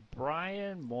from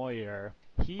Brian Moyer.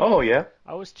 Oh, yeah?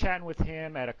 I was chatting with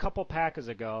him at a couple Packers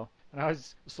ago, and I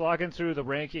was slogging through the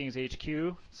Rankings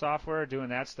HQ software, doing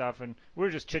that stuff, and we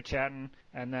were just chit-chatting,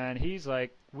 and then he's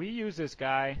like, we use this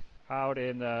guy out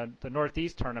in the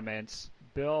Northeast tournaments,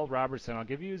 Bill Robertson. I'll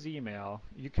give you his email.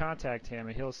 You contact him,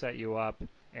 and he'll set you up.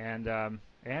 And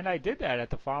I did that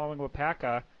at the following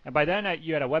Wapaka, and by then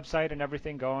you had a website and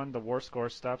everything going, the War Score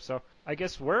stuff. So I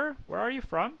guess where are you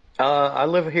from? I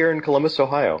live here in Columbus,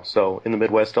 Ohio, so in the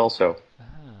Midwest also.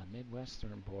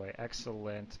 Midwestern boy,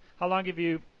 excellent. How long have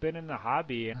you been in the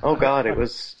hobby? Oh God,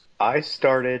 I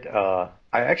started, I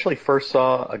actually first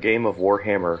saw a game of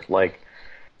Warhammer, like,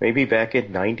 maybe back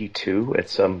in '92 at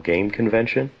some game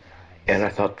convention. And I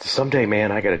thought, someday,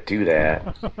 man, I gotta do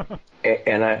that.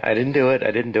 And I didn't do it,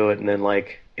 and then,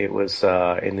 like, it was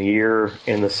spring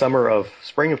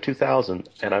of 2000,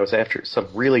 and I was after some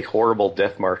really horrible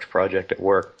Death March project at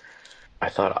work. I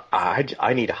thought,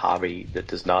 I need a hobby that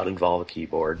does not involve a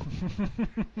keyboard.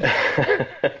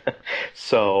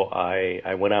 So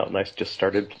I went out and I just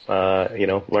started,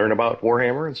 learn about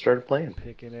Warhammer and started playing.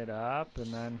 Picking it up,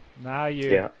 and then now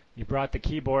you brought the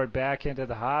keyboard back into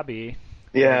the hobby.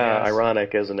 Yeah,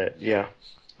 ironic, isn't it? Yeah.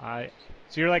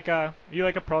 So you're like a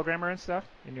programmer and stuff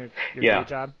in your day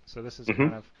job? So this is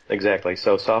kind of... Exactly.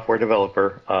 So software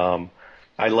developer.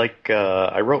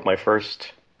 I wrote my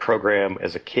first program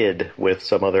as a kid with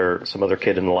some other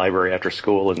kid in the library after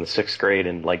school in the 6th grade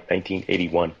in like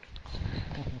 1981.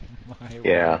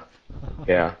 Yeah.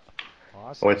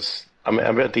 Awesome. Well,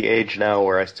 I'm at the age now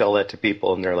where I tell that to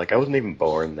people, and they're like, "I wasn't even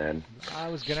born then." I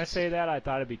was gonna say that. I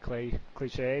thought it'd be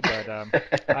cliche, but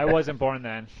I wasn't born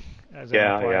then. As an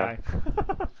Yeah. FYI.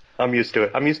 I'm used to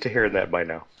it. I'm used to hearing that by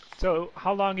now. So,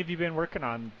 how long have you been working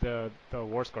on the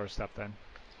War Score stuff then?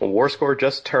 Well, WarScore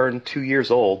just turned 2 years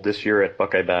old this year at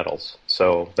Buckeye Battles,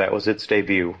 so that was its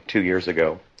debut 2 years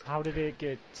ago. How did it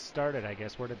get started, I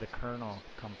guess? Where did the kernel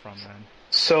come from then?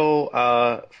 So,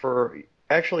 for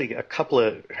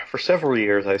several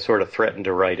years, I sort of threatened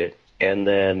to write it, and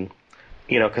then,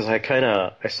 because I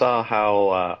saw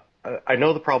how, I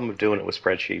know the problem of doing it with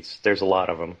spreadsheets. There's a lot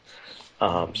of them.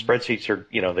 Spreadsheets are,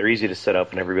 they're easy to set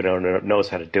up and everybody knows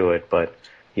how to do it, but,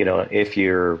 if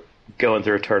you're going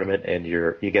through a tournament and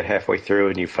you get halfway through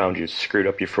and you found you screwed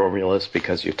up your formulas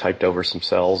because you typed over some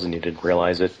cells and you didn't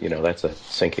realize it, that's a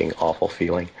sinking, awful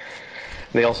feeling.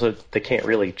 They can't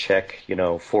really check,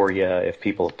 for you if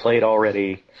people have played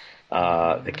already.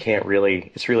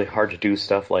 It's really hard to do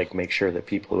stuff like make sure that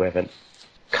people who haven't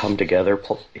come together,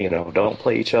 don't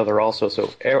play each other also.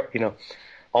 So,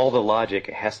 all the logic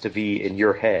has to be in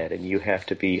your head and you have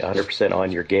to be 100%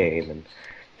 on your game.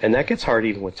 And that gets hard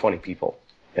even with 20 people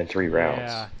and 3 rounds.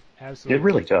 Yeah, absolutely. It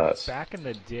really does. Back in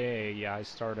the day, I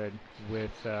started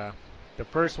with, the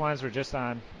first ones were just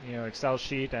on, Excel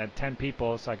sheet. I had 10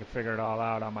 people, so I could figure it all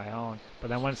out on my own. But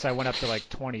then once I went up to like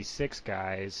 26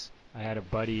 guys, I had a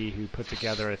buddy who put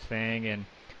together a thing, and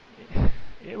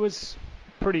it was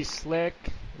pretty slick.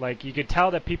 Like, you could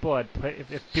tell that people had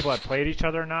if people had played each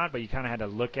other or not, but you kind of had to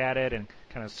look at it and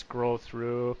kind of scroll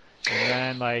through.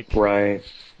 And then, right.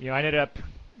 I ended up,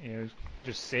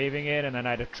 just saving it, and then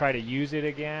I'd try to use it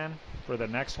again for the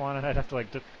next one, and I'd have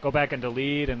to go back and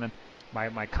delete, and then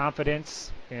my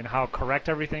confidence in how correct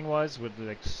everything was would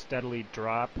steadily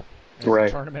drop as the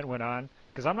tournament went on,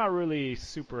 because I'm not really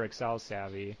super Excel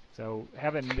savvy. So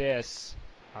having this,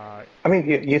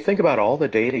 you think about all the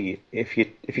data. If you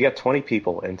got 20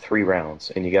 people in 3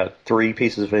 rounds and you got 3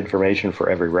 pieces of information for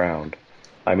every round,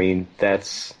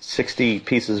 that's 60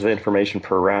 pieces of information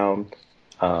per round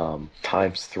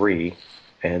times 3,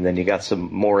 and then you got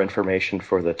some more information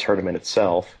for the tournament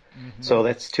itself. Mm-hmm. So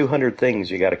that's 200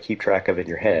 things you got to keep track of in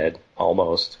your head,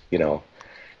 almost.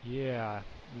 Yeah.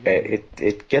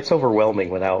 It gets overwhelming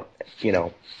without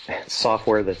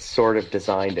software that's sort of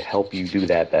designed to help you do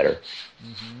that better.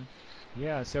 Mm-hmm.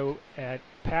 Yeah. So at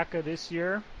PACA this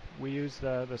year, we used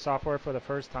the software for the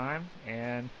first time,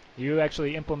 and you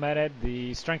actually implemented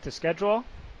the strength of schedule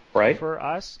for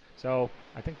us. So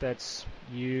I think that's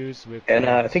used with. And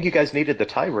I think you guys needed the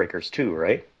tiebreakers too,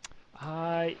 right?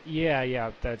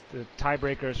 Yeah. The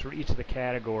tiebreakers for each of the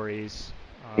categories.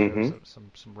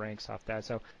 Some ranks off that.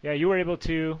 So yeah, you were able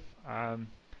to. I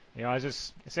was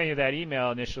just sending you that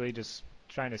email initially, just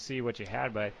trying to see what you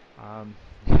had, but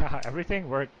everything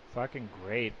worked fucking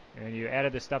great. And you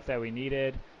added the stuff that we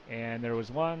needed, and there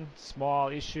was one small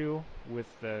issue with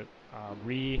the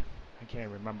I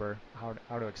can't remember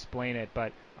how to explain it,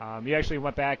 but you actually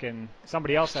went back and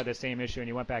somebody else had the same issue, and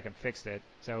you went back and fixed it.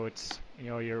 So it's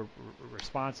you're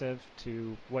responsive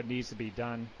to what needs to be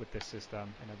done with this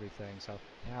system and everything. So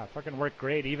yeah, it fucking worked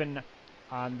great. Even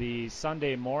on the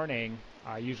Sunday morning,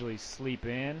 I usually sleep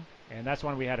in, and that's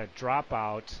when we had a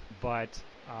dropout. But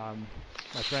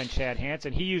my friend Chad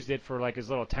Hansen, he used it for his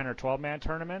little 10 or 12 man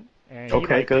tournament, and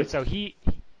good. So he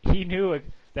knew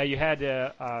that you had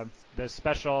to the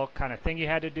special kind of thing you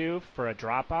had to do for a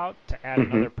dropout to add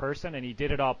another person, and he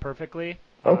did it all perfectly.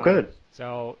 Oh, good.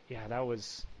 So yeah, that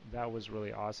was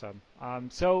really awesome.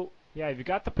 So yeah, if you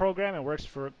got the program, it works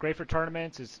great for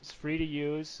tournaments. It's free to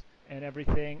use and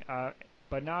everything.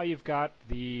 But now you've got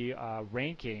the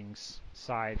rankings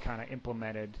side kind of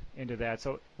implemented into that.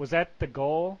 So was that the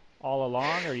goal all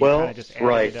along, or you kind of just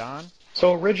added it on?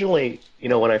 So originally,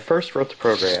 when I first wrote the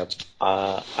program,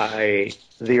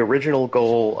 the original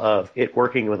goal of it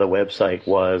working with a website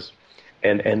was,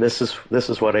 and this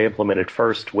is what I implemented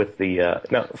first with the.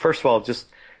 Now, first of all, just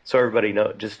so everybody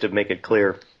knows, just to make it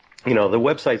clear, the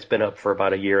website's been up for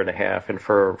about a year and a half, and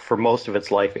for most of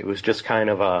its life, it was just kind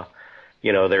of a,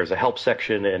 there's a help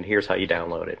section, and here's how you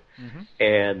download it. Mm-hmm.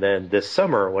 And then this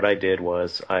summer, what I did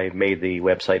was I made the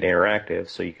website interactive,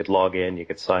 so you could log in, you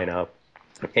could sign up.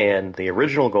 And the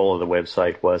original goal of the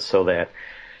website was so that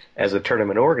as a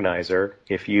tournament organizer,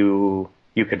 if you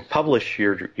could publish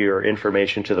your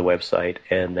information to the website,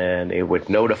 and then it would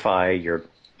notify your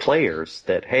players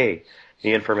that, hey,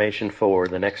 the information for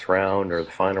the next round or the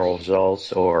final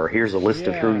results, or here's a list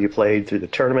of who you played through the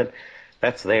tournament,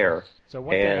 that's there. So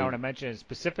one thing I want to mention is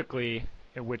specifically,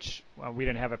 which we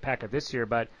didn't have a packet this year,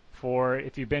 but for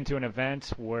if you've been to an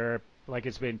event where like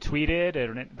it's been tweeted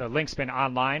and the link's been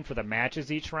online for the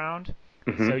matches each round,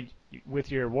 so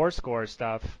with your War Score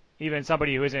stuff, even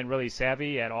somebody who isn't really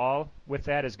savvy at all with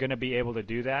that is going to be able to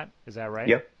do that. Is that right?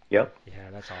 Yep. Yeah,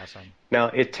 that's awesome. Now,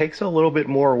 it takes a little bit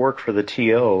more work for the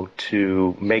TO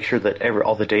to make sure that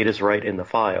all the data is right in the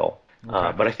file.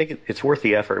 Okay. But I think it's worth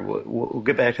the effort. We'll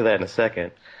get back to that in a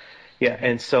second. Yeah,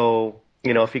 and so,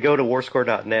 if you go to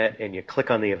warscore.net and you click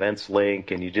on the events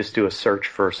link and you just do a search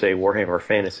for, say, Warhammer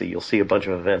Fantasy, you'll see a bunch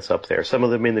of events up there. Some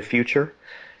of them in the future.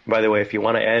 By the way, if you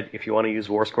want to use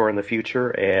Warscore in the future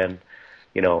and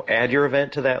add your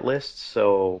event to that list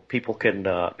so people can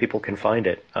find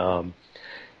it.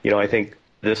 I think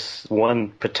this one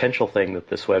potential thing that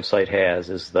this website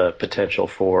has is the potential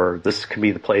for this can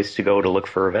be the place to go to look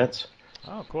for events.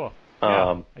 Oh, cool.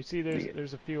 Yeah, I see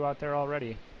there's a few out there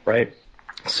already. Right.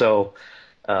 So,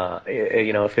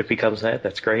 if it becomes that,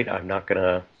 that's great. I'm not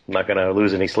gonna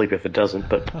lose any sleep if it doesn't,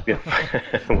 but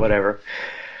whatever.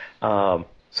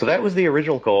 So that was the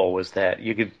original goal, was that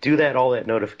you could do all that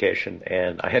notification.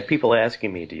 And I had people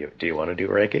asking me, do you want to do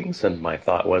rankings? And my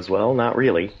thought was, well, not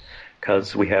really,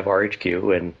 because we have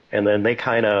RHQ. And then they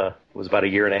kind of, it was about a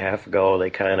year and a half ago, they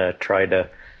kind of tried to,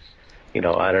 I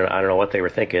don't know what they were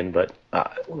thinking, but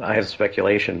I have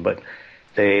speculation, but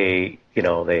they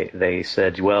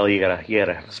said, well, you gotta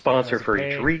have a sponsor for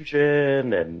each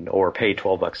region or pay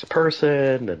 $12 a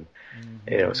person. And,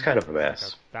 it's kind of a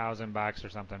mess. Like $1,000 or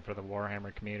something for the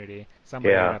Warhammer community.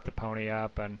 Somebody would have to pony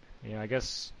up, and I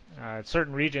guess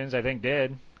certain regions I think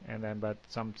did, but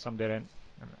some didn't.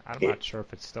 I'm not sure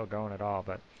if it's still going at all,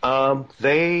 but and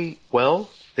then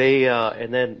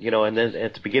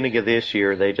at the beginning of this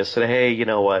year they just said, hey, you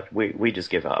know what, we just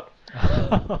give up.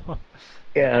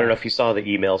 Yeah, I don't know if you saw the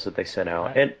emails that they sent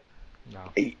out, and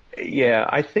yeah,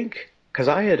 I think. Because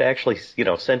I had actually,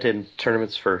 sent in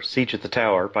tournaments for Siege at the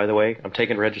Tower. By the way, I'm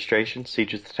taking registration,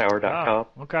 siegeatthetower.com.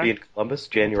 Oh, okay. Be in Columbus,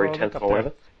 January 10th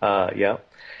and 11th. Yeah.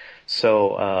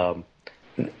 So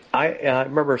I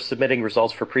remember submitting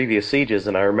results for previous sieges,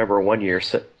 and I remember one year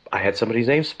I had somebody's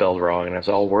name spelled wrong, and I was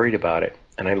all worried about it.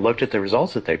 And I looked at the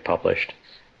results that they published.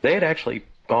 They had actually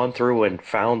gone through and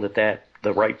found that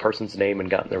the right person's name and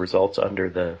gotten the results under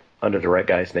the right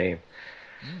guy's name.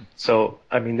 So,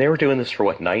 they were doing this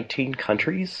for 19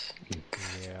 countries,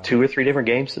 2 or 3 different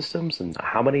game systems, and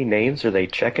how many names are they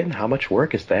checking? How much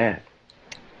work is that?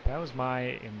 That was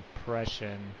my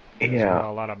impression. It was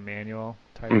a lot of manual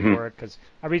type work, because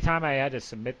every time I had to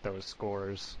submit those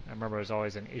scores, I remember it was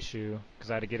always an issue,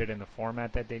 because I had to get it in the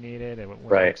format that they needed, it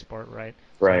wouldn't export right.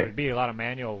 So it would be a lot of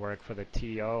manual work for the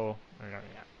TO,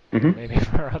 maybe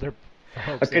for other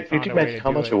folks. Could you imagine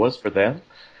how much it was for them?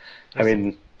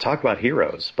 Talk about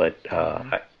heroes, but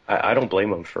I don't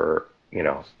blame them for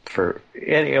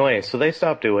anyway. So they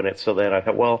stopped doing it. So then I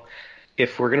thought, well,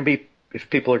 if people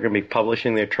are going to be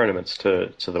publishing their tournaments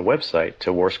to the website,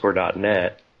 to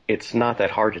warscore.net, it's not that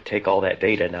hard to take all that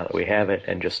data now that we have it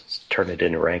and just turn it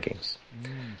into rankings.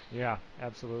 Yeah,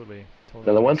 absolutely. Totally.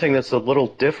 Now, the one thing that's a little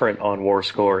different on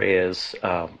Warscore is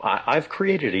I've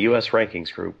created a U.S.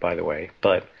 rankings group, by the way,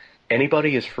 but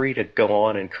anybody is free to go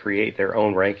on and create their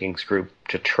own rankings group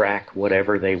to track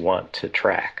whatever they want to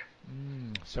track.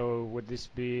 So would this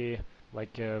be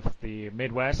like if the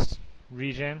Midwest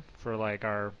region for like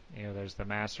our, there's the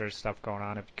Masters stuff going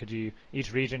on. Could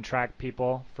each region track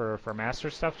people for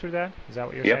Masters stuff through that? Is that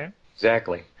what you're saying?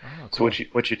 Exactly. Oh, cool. So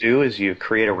what you do is you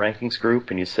create a rankings group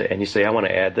and you say I want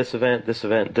to add this event, this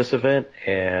event, this event,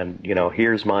 and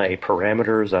here's my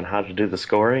parameters on how to do the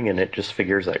scoring, and it just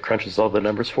crunches all the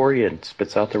numbers for you and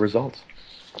spits out the results.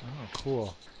 Oh,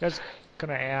 cool. I was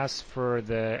gonna ask for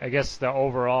the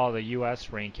overall the U.S.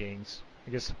 rankings.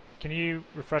 Can you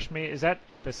refresh me? Is that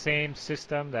the same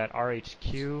system that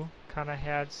RHQ kind of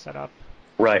had set up?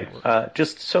 Right.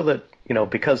 Just so that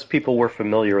because people were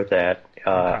familiar with that.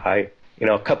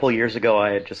 A couple of years ago,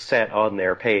 I had just sat on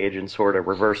their page and sort of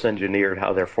reverse engineered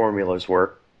how their formulas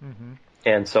work.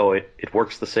 And so it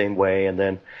works the same way. And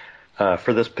then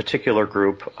for this particular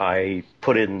group, I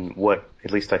put in what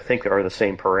at least I think are the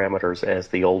same parameters as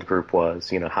the old group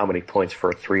was. How many points for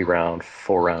a 3-round,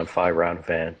 4-round, 5-round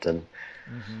event,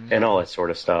 and all that sort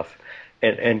of stuff.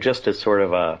 And just as sort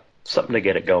of something to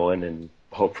get it going, and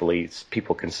hopefully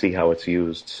people can see how it's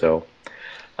used. So.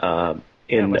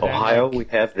 In Ohio, we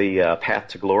have the Path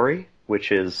to Glory,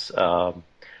 which is, I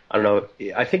don't know,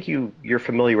 I think you're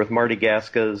familiar with Marty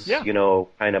Gaska's,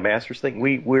 kind of Masters thing.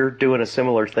 We're doing a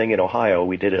similar thing in Ohio.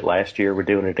 We did it last year. We're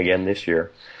doing it again this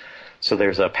year. So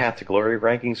there's a Path to Glory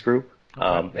rankings group,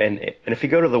 And if you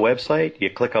go to the website, you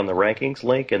click on the rankings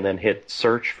link and then hit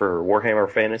search for Warhammer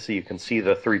Fantasy. You can see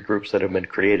the 3 groups that have been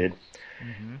created.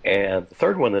 Mm-hmm. And the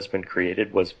third one that's been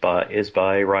created is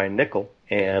by Ryan Nickel.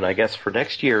 And I guess for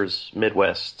next year's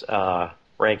Midwest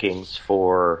rankings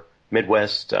for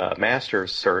Midwest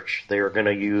Masters search, they are going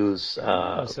to use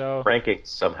rankings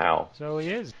somehow. So he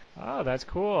is. Oh, that's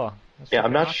cool. That's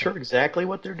I'm not awesome. sure exactly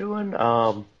what they're doing.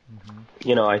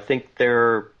 I think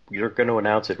you're going to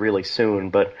announce it really soon,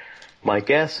 but my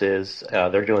guess is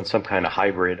they're doing some kind of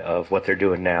hybrid of what they're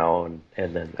doing now and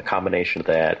then a combination of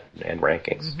that and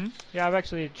rankings. Mm-hmm. Yeah, I've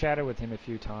actually chatted with him a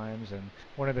few times, and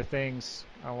one of the things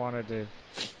I wanted to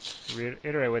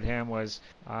reiterate with him was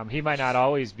he might not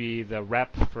always be the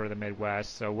rep for the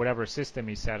Midwest, so whatever system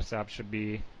he sets up should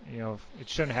be, it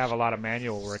shouldn't have a lot of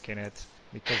manual work in it,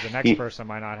 because the next person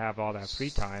might not have all that free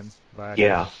time. But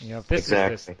if this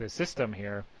is the system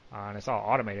here, and it's all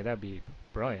automated, that'd be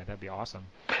brilliant. That'd be awesome.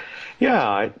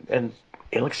 Yeah, and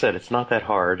like I said, it's not that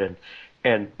hard,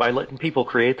 and by letting people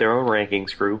create their own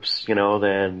rankings groups,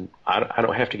 then I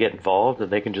don't have to get involved,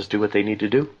 and they can just do what they need to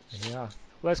do. Yeah,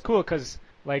 well, that's cool, because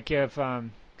like if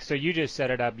so you just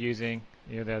set it up using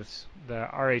the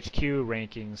RHQ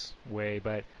rankings way,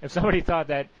 but if somebody thought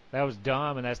that was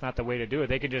dumb and that's not the way to do it,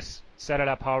 they could just set it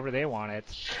up however they want it.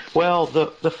 Well,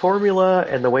 the formula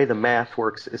and the way the math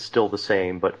works is still the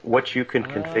same, but what you can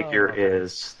configure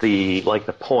is the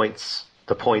points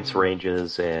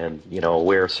ranges and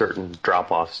where certain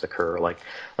drop-offs occur. Like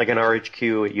in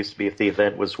RHQ, it used to be if the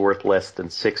event was worth less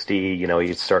than 60,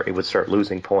 it would start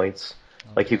losing points.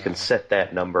 Okay. Like you can set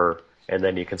that number, and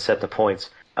then you can set the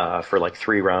points for like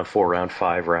 3-round, 4-round,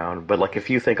 5-round. But like if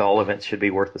you think all events should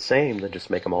be worth the same, then just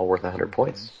make them all worth 100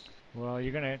 points. Well,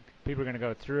 people are gonna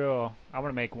go through. I'm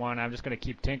gonna make one. I'm just gonna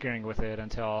keep tinkering with it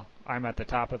until I'm at the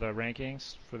top of the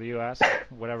rankings for the U.S.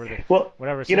 Whatever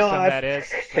system that is.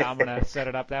 I'm gonna set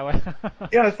it up that way.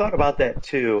 Yeah, I thought about that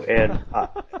too, and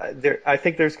I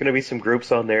think there's gonna be some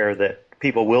groups on there that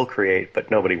people will create, but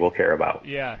nobody will care about.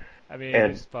 Yeah, I mean,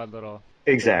 it's fun little.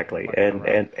 Exactly, and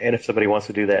if somebody wants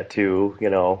to do that too,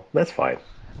 that's fine.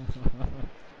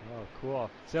 Oh, cool.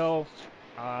 So,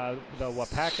 the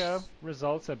Wapaka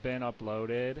results have been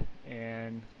uploaded,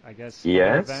 and I guess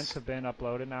other events have been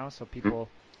uploaded now, so people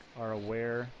are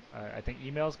aware. I think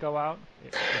emails go out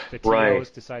if the TOs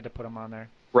decide to put them on there.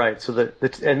 Right. So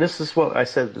and this is what I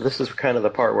said. This is kind of the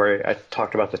part where I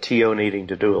talked about the TO needing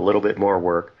to do a little bit more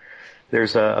work.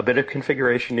 There's a bit of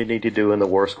configuration you need to do in the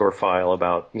WarScore file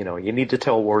about, you need to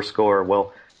tell WarScore,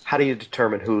 well, how do you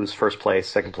determine who's first place,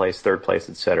 second place, third place,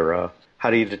 etc.? How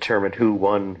do you determine who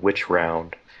won which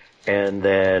round? And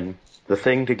then the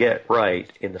thing to get right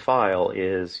in the file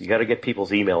is you got to get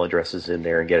people's email addresses in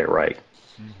there and get it right.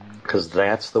 Because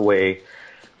that's the way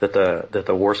that the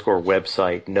WarScore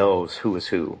website knows who is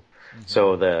who. Mm-hmm.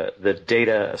 So the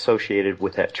data associated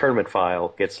with that tournament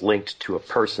file gets linked to a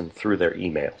person through their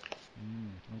email.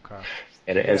 Okay.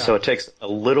 And so it takes a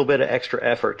little bit of extra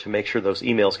effort to make sure those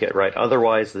emails get right.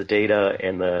 Otherwise, the data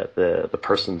and the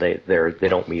person they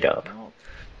don't meet up.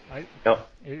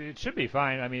 It should be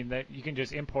fine. I mean, that you can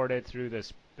just import it through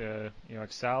this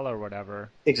Excel or whatever.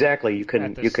 Exactly. You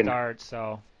can start.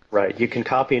 So. Right. You can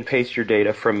copy and paste your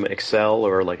data from Excel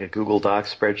or like a Google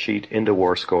Docs spreadsheet into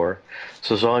WarScore.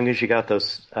 So as long as you got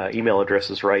those email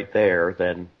addresses right there,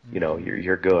 then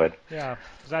you're good. Yeah,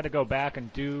 because I had to go back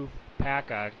and do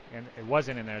PACA, and it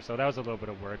wasn't in there, so that was a little bit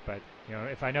of work. But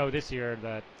if I know this year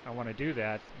that I want to do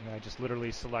that, I just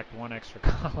literally select one extra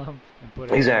column and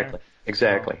put it in there.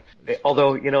 Exactly.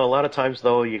 Although a lot of times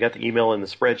though, you got the email in the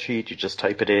spreadsheet, you just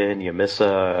type it in, you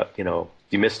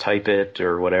mistype it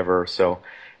or whatever. So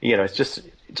it's just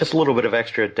a little bit of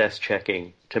extra desk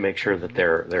checking to make sure that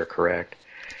they're correct.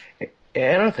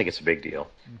 And I don't think it's a big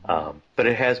deal, but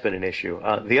it has been an issue.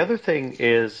 The other thing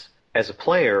is, as a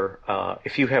player,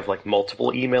 if you have like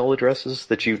multiple email addresses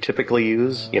that you typically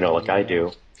use, I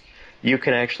do, you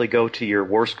can actually go to your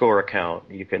WarScore account.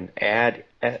 You can add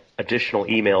additional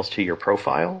emails to your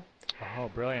profile. Oh,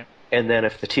 brilliant. And then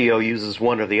if the TO uses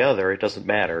one or the other, it doesn't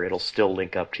matter. It'll still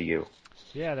link up to you.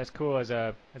 Yeah, that's cool. As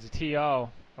a TO,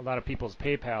 a lot of people's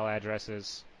PayPal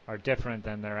addresses are different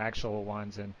than their actual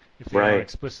ones, and if they don't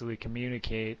explicitly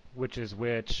communicate which is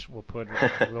which, we'll put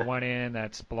the one in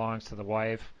that belongs to the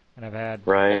wife. And I've had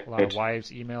a lot of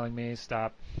wives emailing me,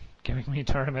 stop giving me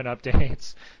tournament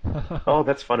updates. Oh,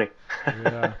 that's funny.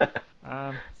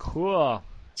 Yeah. Cool.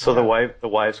 So the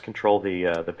wives control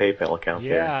the PayPal account.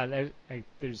 Yeah,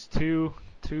 there's two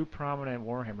prominent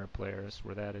Warhammer players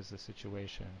where that is the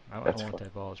situation. I won't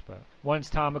divulge, but one's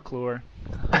Tom McClure.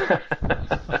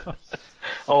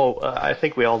 I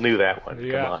think we all knew that one.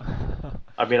 Yeah.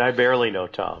 Come I mean, I barely know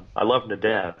Tom. I love him to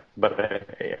death, but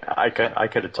I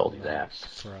could have told you that.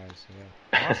 Surprise,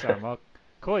 yeah. Awesome. Well,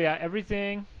 cool. Yeah,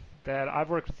 everything that I've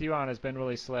worked with you on has been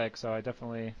really slick. So I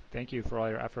definitely thank you for all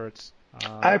your efforts.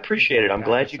 I appreciate it. I'm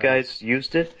glad you guys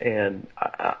used it, and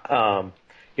I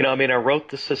mean, I wrote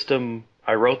the system.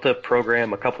 I wrote the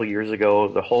program a couple of years ago.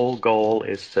 The whole goal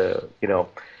is to,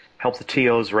 help the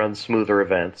TOs run smoother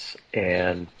events,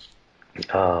 and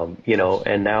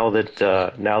and now that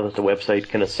the website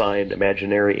can assign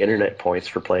imaginary internet points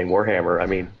for playing Warhammer, I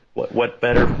mean, what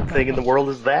better thing in the world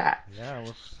is that? Yeah.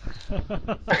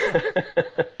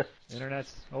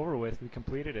 Internet's over with. We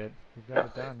completed it. We've got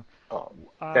it done.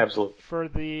 Absolutely. For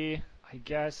the, I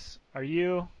guess, are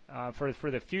you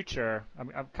for the future? I'm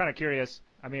kind of curious.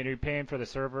 I mean, are you paying for the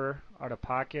server out of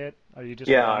pocket? Are you just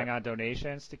relying on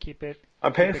donations to keep it?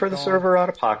 I'm paying for the server out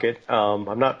of pocket.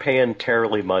 I'm not paying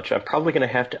terribly much. I'm probably going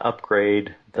to have to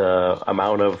upgrade the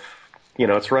amount of,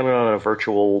 it's running on a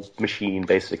virtual machine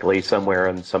basically somewhere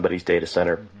in somebody's data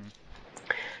center. Mm-hmm.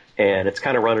 And it's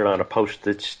kind of running on a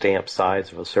postage stamp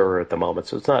size of a server at the moment,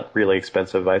 so it's not really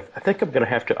expensive. I think I'm going to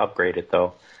have to upgrade it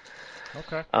though.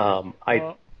 Okay.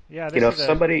 If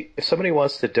somebody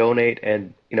wants to donate,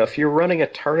 and if you're running a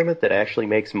tournament that actually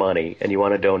makes money and you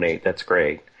want to donate, that's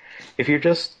great. If you're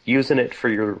just using it for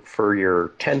your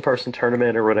 10-person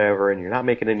tournament or whatever, and you're not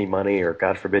making any money, or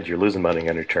God forbid you're losing money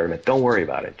on your tournament, don't worry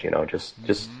about it. Just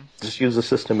use the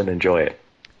system and enjoy it.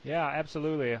 Yeah,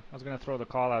 absolutely. I was going to throw the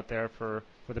call out there for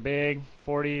the big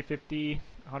 40, 50,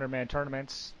 100-man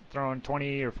tournaments. Throwing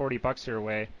 20 or 40 bucks your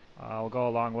way will go a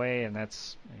long way, and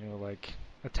that's like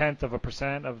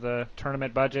 0.1% of the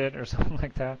tournament budget or something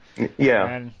like that. Yeah.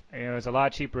 And it's a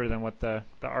lot cheaper than what the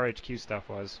RHQ stuff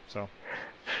was. So.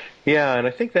 Yeah, and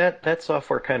I think that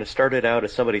software kind of started out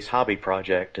as somebody's hobby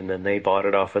project, and then they bought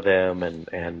it off of them,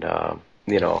 and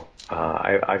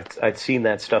I'd seen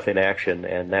that stuff in action,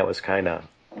 and that was kind of,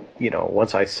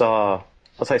 once I saw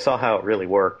how it really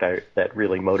worked, that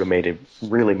really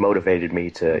motivated me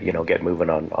to get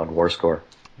moving on WarScore.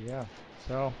 Yeah.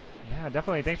 So yeah,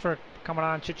 definitely. Thanks for coming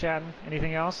on, chit-chatting.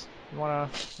 Anything else you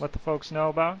want to let the folks know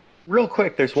about? Real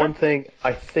quick, there's one thing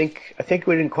I think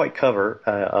we didn't quite cover,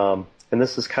 and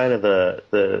this is kind of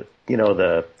the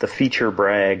feature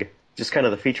brag, just kind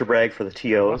of the feature brag for the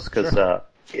TOs, because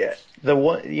the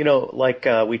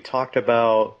one we talked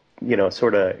about,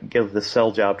 sort of give the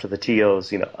sell job to the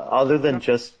TOs, other than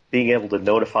just being able to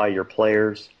notify your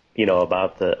players,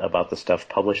 about the stuff,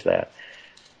 publish that.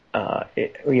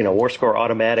 WarScore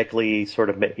automatically sort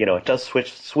of, it does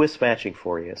Swiss matching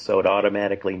for you, so it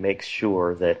automatically makes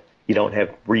sure that you don't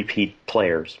have repeat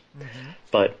players. Mm-hmm.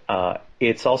 But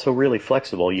it's also really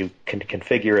flexible. You can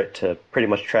configure it to pretty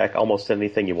much track almost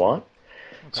anything you want.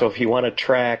 Okay. So if you want to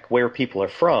track where people are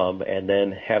from and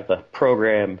then have the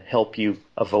program help you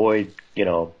avoid,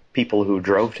 people who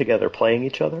drove together playing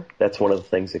each other, that's one of the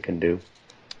things it can do.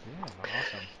 Yeah,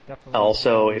 awesome. Definitely.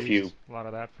 Also, a lot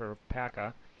of that for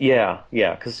PACA. Yeah,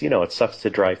 because, it sucks to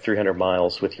drive 300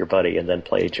 miles with your buddy and then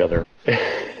play each other.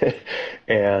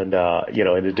 And,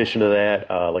 in addition to that,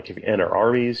 like if you enter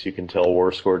armies, you can tell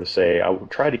WarScore to say, I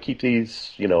would try to keep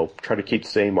these, try to keep the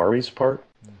same armies apart.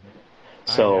 Mm-hmm.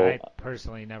 So I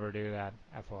personally never do that,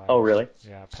 FYI. Oh, really?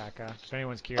 Yeah, PACA. If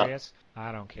anyone's curious,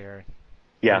 I don't care.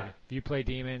 Yeah. If you play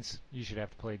demons, you should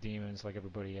have to play demons like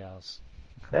everybody else.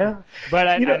 Yeah. But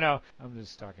I know I'm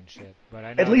just talking shit. But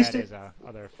I know at least that is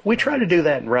other. We try to do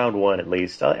that in round one at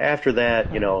least. After that,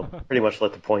 pretty much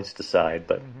let the points decide.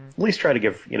 But at least try to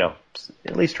give,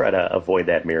 at least try to avoid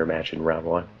that mirror match in round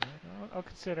one. I'll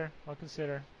consider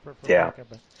for yeah. backup,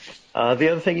 but. The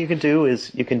other thing you can do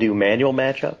is you can do manual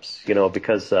matchups.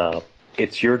 Because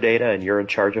it's your data and you're in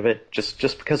charge of it.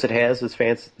 Just because it has this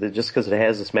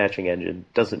matching engine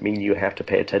doesn't mean you have to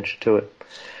pay attention to it.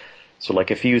 So,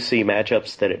 like, if you see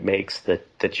matchups that it makes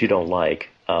that you don't like,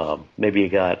 maybe you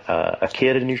got a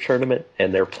kid in your tournament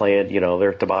and they're playing,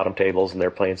 they're at the bottom tables and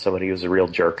they're playing somebody who's a real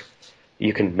jerk.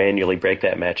 You can manually break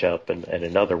that matchup and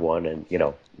another one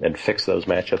and fix those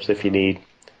matchups if you need.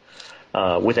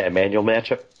 With that manual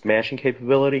matching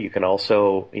capability, you can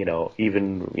also,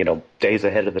 even days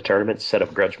ahead of the tournament, set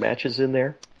up grudge matches in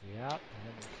there. Yeah,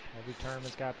 every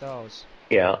tournament's got those.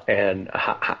 Yeah, and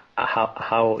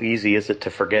how easy is it to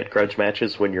forget grudge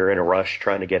matches when you're in a rush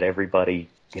trying to get everybody,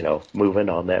 moving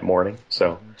on that morning?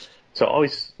 So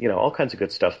always, all kinds of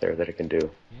good stuff there that it can do.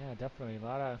 Yeah, definitely. A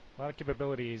lot of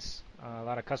capabilities, a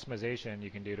lot of customization you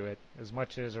can do to it, as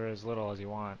much as or as little as you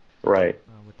want. Right.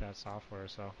 With that software.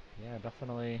 So, yeah,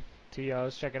 definitely.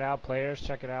 TOs, check it out. Players,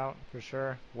 check it out for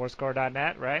sure.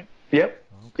 Warscore.net, right? Yep.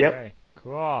 Okay. Yep.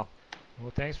 Cool.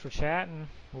 Well, thanks for chatting.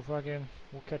 We'll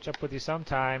catch up with you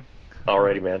sometime.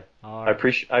 Alrighty, man. All I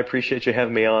right. appreciate you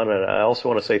having me on, and I also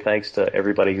want to say thanks to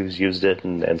everybody who's used it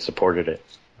and supported it.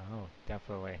 Oh,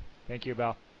 definitely. Thank you,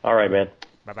 Bill. All right, man.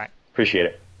 Bye-bye. Appreciate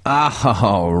it.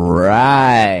 All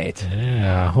right.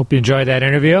 Yeah, hope you enjoyed that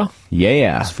interview.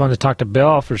 Yeah. It's fun to talk to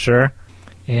Bill for sure.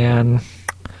 And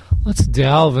let's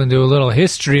delve into a little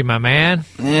history, my man.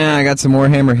 Yeah, I got some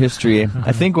Warhammer history.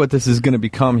 I think what this is going to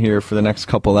become here for the next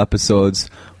couple episodes,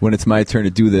 when it's my turn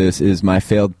to do this, is my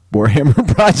failed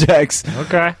Warhammer projects.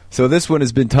 Okay. So this one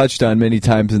has been touched on many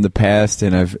times in the past,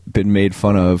 and I've been made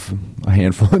fun of a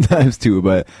handful of times too,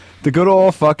 but the good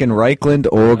old fucking Reichland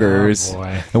Ogres. Oh,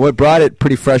 boy. And what brought it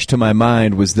pretty fresh to my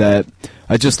mind was that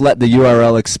I just let the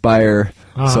URL expire.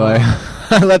 So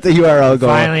I let the URL go.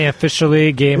 Finally,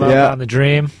 officially, game up on the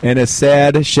dream. And a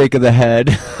sad shake of the head.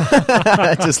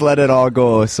 Just let it all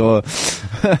go. So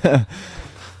I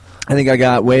think I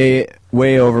got way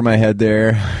over my head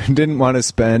there. Didn't want to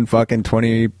spend fucking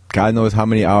 20, God knows how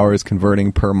many hours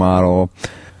converting per model.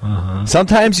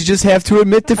 Sometimes you just have to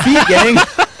admit defeat, gang.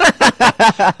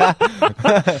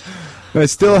 I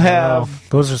still have...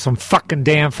 those are some fucking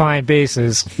damn fine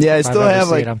bases. Yeah, I if still I've ever have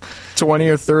seen like 'em. 20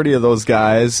 or 30 of those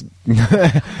guys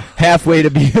halfway to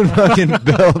being fucking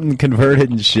built and converted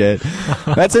and shit.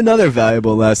 That's another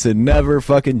valuable lesson. Never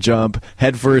fucking jump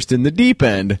headfirst in the deep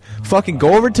end. Fucking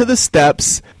go over to the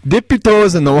steps, dip your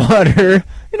toes in the water,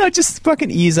 just fucking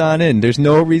ease on in. There's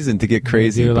no reason to get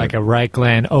crazy. Do like a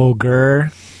Reichland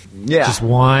Ogre, yeah, just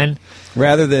one.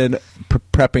 rather than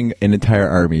prepping an entire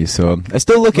army. So I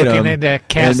still look at them. Looking into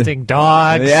casting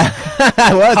dogs. Yeah,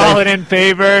 I was. Calling in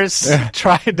favors.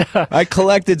 Trying to... I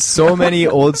collected so many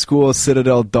old school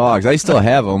Citadel dogs. I still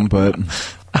have them, but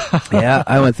yeah,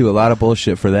 I went through a lot of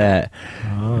bullshit for that.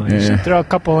 Oh, you should throw a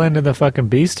couple into the fucking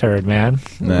beast herd, man.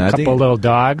 Nah, I a couple think little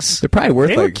dogs. They're probably worth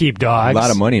They would keep dogs. a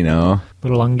lot of money now.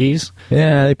 Little ungies.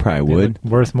 Yeah, they probably They would.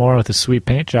 look worth more with a sweet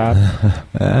paint job.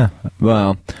 Yeah.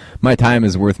 Well, my time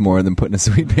is worth more than putting a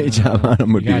sweet paint job on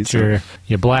them. Would You be got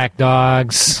your black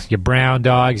dogs, your brown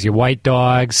dogs, your white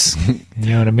dogs.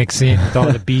 To mix in with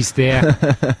all the beast there.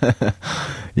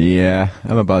 Yeah,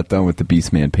 I'm about done with the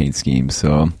Beastman paint scheme.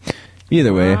 So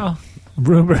either way, Well,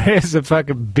 rumor is the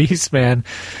fucking Beastman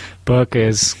book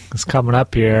is coming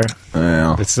up here.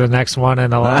 well, It's the next one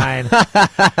in the line.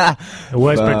 It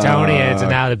was Bretonians, and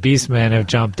now the Beastmen have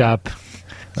jumped up.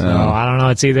 So I don't know.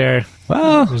 It's either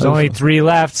there's only 3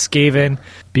 left: Skaven,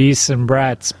 Beasts, and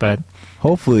Bretts. But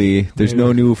hopefully there's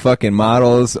no new fucking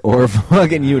models or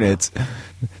fucking units.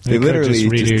 They could literally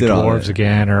just redo did all dwarves that.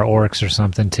 again or orcs or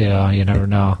something too. You never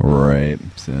know. Right.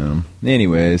 So,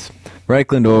 anyways,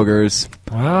 Reichland Ogres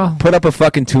Well, put up a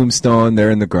fucking tombstone.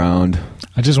 They're in the ground.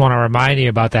 I just want to remind you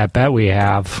about that bet we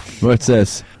have What's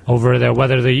this? over there,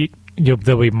 whether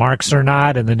there'll be marks or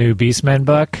not in the new Beastmen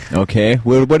book. Okay.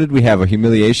 What did we have? A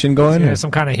humiliation going? Yeah, some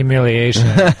kind of humiliation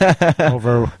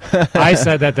over. I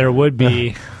said that there would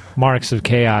be marks of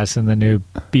chaos in the new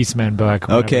Beastmen book.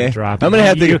 whenever Okay. it dropped. I'm gonna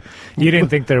have to- You didn't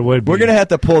think there would be. We're gonna have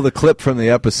to pull the clip from the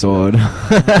episode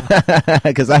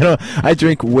because I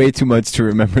drink way too much to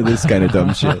remember this kind of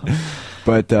dumb shit.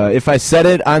 But if I said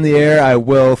it on the air, I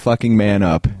will fucking man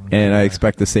up, and I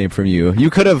expect the same from you. You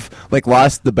could have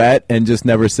lost the bet and just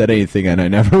never said anything, and I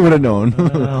never would have known.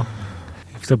 Well,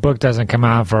 if the book doesn't come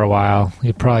out for a while,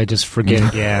 you probably just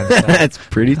forget again. So. That's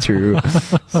pretty true.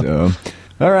 So,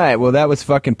 all right. Well, that was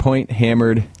fucking Point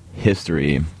Hammered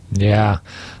history. Yeah,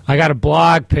 I got a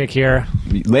blog pick here.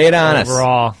 Lay it on us.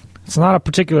 Overall, it's not a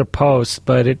particular post,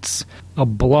 but it's a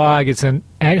blog. It's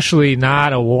actually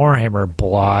not a Warhammer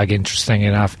blog, interesting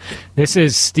enough. This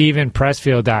is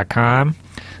StephenPressfield.com.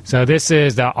 So this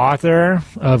is the author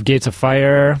of Gates of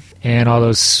Fire and all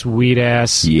those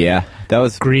sweet-ass Yeah, that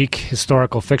was Greek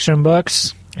historical fiction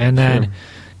books. And then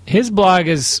his blog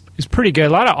is pretty good. A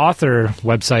lot of author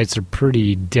websites are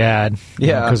pretty dead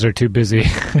because they're too busy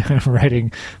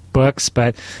writing books.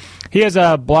 But he has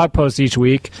a blog post each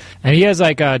week, and he has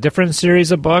a different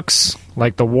series of books,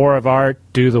 like The War of Art,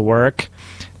 Do the Work,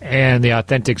 and The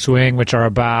Authentic Swing, which are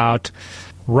about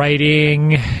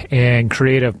writing and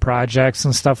creative projects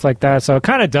and stuff like that. So it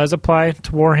kind of does apply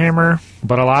to Warhammer,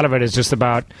 but a lot of it is just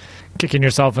about kicking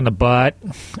yourself in the butt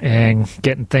and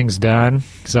getting things done.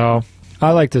 So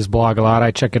I like this blog a lot.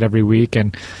 I check it every week,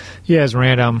 and he has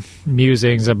random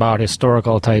musings about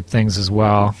historical type things as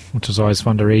well, which is always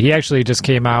fun to read. He actually just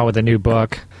came out with a new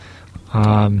book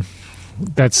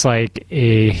that's like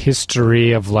a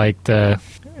history of the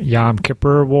Yom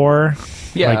Kippur War,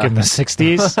 in the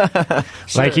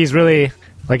 60s. He's really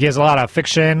Like he has a lot of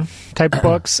fiction type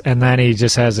books, and then he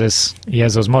just has those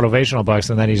motivational books,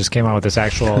 and then he just came out with this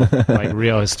actual like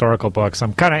real historical book. So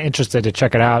I'm kind of interested to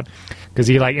check it out because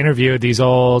he like interviewed these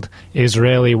old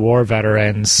Israeli war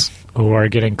veterans who are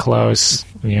getting close,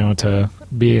 to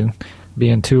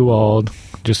being too old,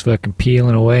 just fucking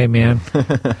peeling away, man.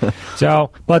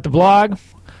 So, but the blog,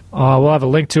 we'll have a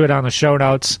link to it on the show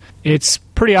notes. It's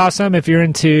pretty awesome if you're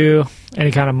into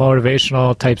any kind of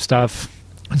motivational type stuff.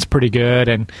 It's pretty good.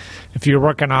 And if you're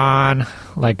working on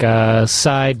like a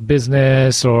side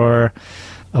business or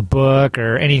a book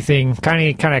or anything,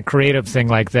 kind of creative thing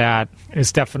like that,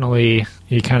 it's definitely,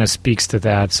 he kind of speaks to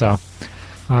that. So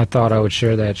I thought I would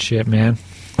share that shit, man.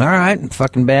 All right,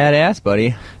 fucking badass,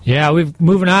 buddy. Yeah,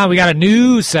 moving on. We got a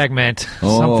new segment.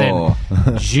 Oh.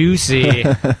 Something juicy.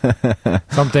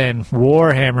 Something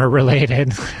Warhammer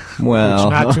related. Well,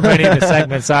 which not too many of the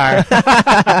segments are.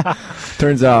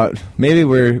 Turns out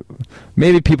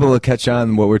maybe people will catch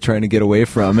on what we're trying to get away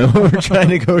from and what we're trying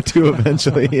to go to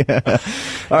eventually. Yeah.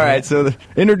 All right, so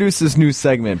introduce this new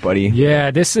segment, buddy. Yeah,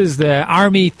 this is the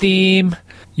Army theme.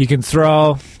 You can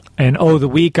throw an O the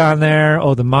week on there,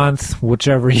 O the month,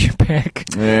 whichever you pick.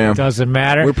 Yeah. Doesn't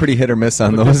matter. We're pretty hit or miss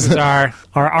on But those. This is our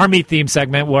Army theme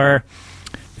segment where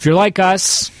if you're like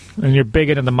us and you're big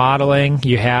into the modeling,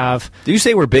 Did you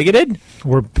say we're bigoted?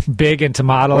 we're big into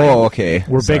modeling. Oh, okay.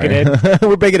 We're Sorry. bigoted.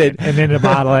 We're bigoted. And into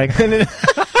modeling.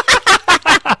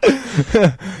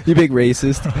 You big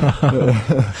racist.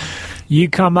 You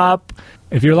come up,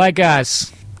 if you're like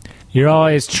us, you're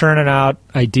always churning out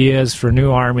ideas for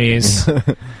new armies,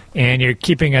 and you're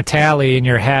keeping a tally in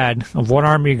your head of what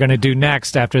army you're going to do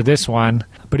next after this one.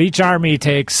 But each army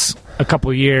takes a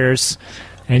couple years,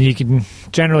 and you can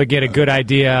generally get a good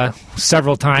idea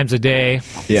several times a day.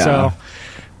 Yeah. So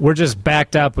we're just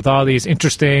backed up with all these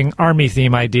interesting army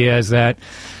theme ideas that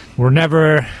we're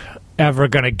never ever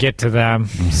going to get to them,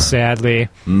 sadly.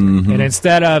 Mm-hmm. And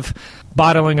instead of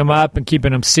bottling them up and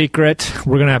keeping them secret,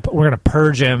 we're gonna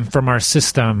purge them from our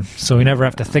system, so we never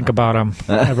have to think about them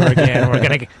ever again.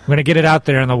 We're gonna get it out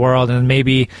there in the world, and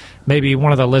maybe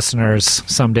one of the listeners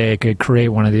someday could create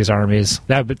one of these armies.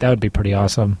 That would be pretty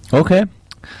awesome. Okay.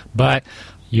 But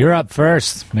you're up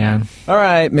first, man. All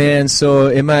right, man. So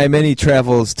in my many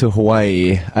travels to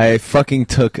Hawaii, I fucking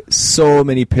took so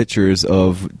many pictures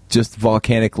of just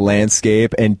volcanic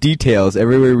landscape and details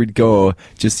everywhere we'd go.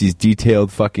 Just these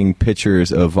detailed fucking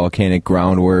pictures of volcanic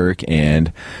groundwork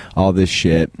and all this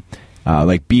shit.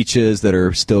 Like beaches that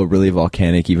are still really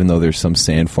volcanic, even though there's some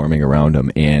sand forming around them.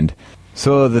 And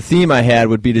so the theme I had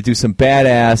would be to do some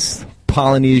badass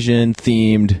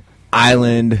Polynesian-themed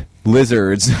island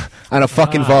lizards on a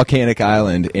fucking volcanic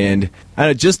island. And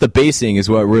just the basing is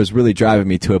what was really driving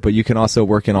me to it, but you can also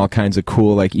work in all kinds of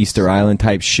cool like Easter Island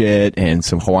type shit and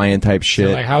some Hawaiian type shit.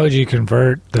 So, like, how would you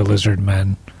convert the lizard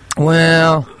men?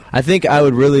 Well, I think I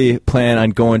would really plan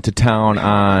on going to town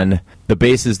on the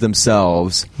bases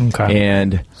themselves. Okay.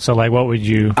 And So, like, what would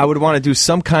you... I would want to do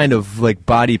some kind of like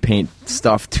body paint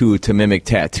stuff too to mimic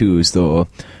tattoos, though.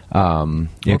 Because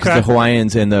Okay. the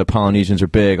Hawaiians and the Polynesians are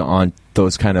big on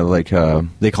those kind of like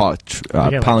they call it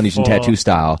like, Polynesian full- tattoo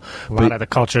style. A lot of the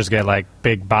cultures get, like,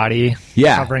 big body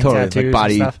covering totally, tattoos like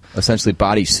body, and stuff. essentially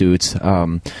body suits.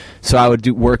 So I would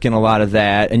work in a lot of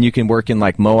that, and you can work in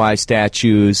like Moai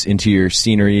statues into your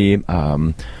scenery.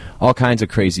 All kinds of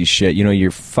crazy shit. You know,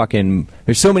 you're fucking.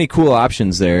 There's so many cool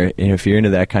options there, and if you're into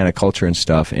that kind of culture and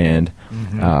stuff, and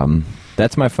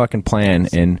that's my fucking plan.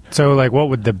 And So, like, what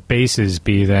would the bases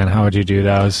be then? How would you do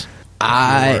those?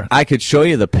 I could show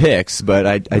you the pics, but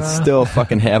I'd still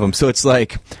fucking have them. So it's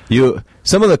like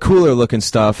some of the cooler looking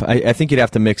stuff. I think you'd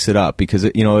have to mix it up because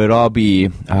it'd all be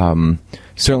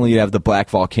certainly you'd have the black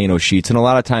volcano sheets, and a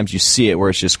lot of times you see it where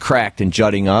it's just cracked and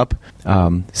jutting up,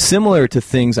 similar to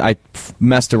things I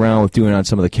messed around with doing on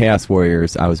some of the Chaos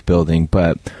Warriors I was building,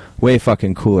 but way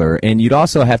fucking cooler. And you'd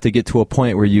also have to get to a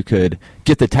point where you could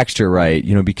get the texture right,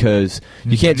 because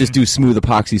you can't just do smooth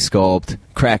epoxy sculpt,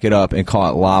 crack it up, and call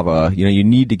it lava. You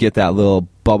need to get that little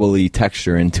bubbly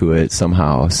texture into it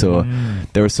somehow. So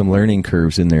there were some learning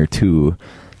curves in there too.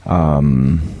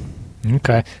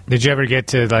 Okay. Did you ever get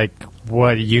to, like,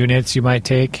 what units you might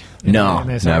take? No, in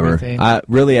this never. everything?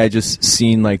 I just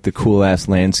seen like the cool ass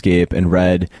landscape and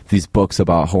read these books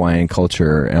about Hawaiian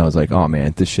culture, and I was like, oh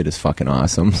man, this shit is fucking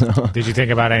awesome. Did you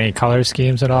think about any color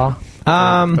schemes at all?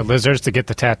 The lizards to get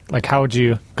the like, how would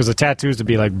you? Because the tattoos would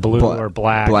be like blue or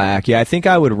black. Black, yeah. I think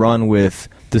I would run with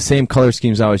the same color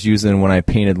schemes I was using when I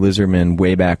painted Lizardmen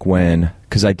way back when,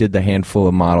 because I did the handful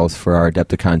of models for our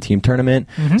Adepticon team tournament.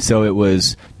 So it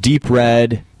was deep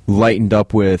red, lightened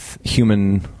up with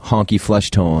human honky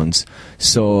flesh tones.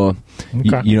 So,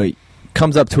 Okay.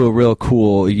 comes up to a real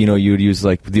cool, you know, you'd use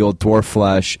like the old dwarf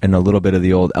flesh and a little bit of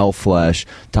the old elf flesh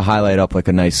to highlight up like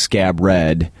a nice scab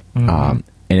red.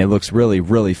 And it looks really,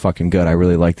 really fucking good. I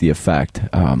really like the effect.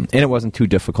 And it wasn't too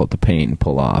difficult to paint and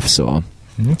pull off, so.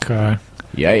 Okay.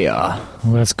 Yeah.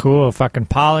 Well, that's cool. Fucking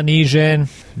Polynesian.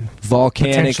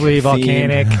 Volcanic. Potentially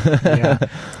volcanic. Yeah.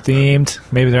 Themed.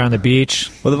 Maybe they're on the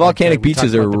beach. Well, the volcanic We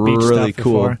beaches talked are about the beach really stuff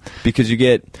cool before. because you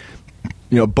get,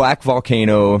 you know, black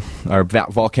volcano or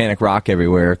volcanic rock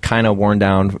everywhere, kind of worn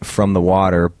down from the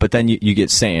water, but then you get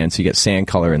sand, so you get sand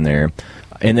color in there.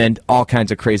 And then all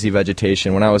kinds of crazy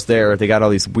vegetation. When I was there, they got all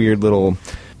these weird little,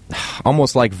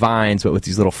 almost like vines, but with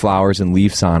these little flowers and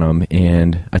leaves on them.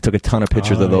 And I took a ton of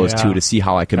pictures of those, too, to see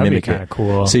how I could That'd be mimic kinda it.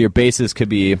 cool. So your bases could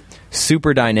be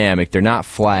super dynamic. They're not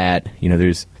flat. You know,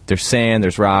 there's sand,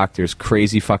 there's rock, there's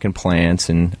crazy fucking plants.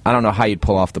 And I don't know how you'd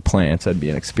pull off the plants. That'd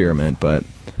be an experiment, but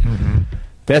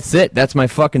that's it. That's my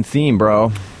fucking theme,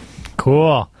 bro.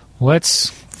 Cool. Let's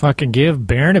fucking give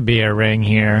Barnaby a ring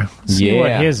here. See what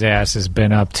Yeah. his ass has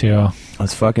been up to.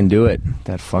 Let's fucking do it.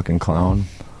 That fucking clown.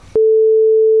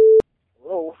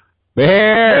 Hello.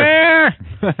 Bear!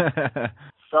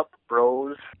 Sup,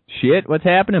 bros? Shit, what's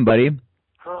happening, buddy?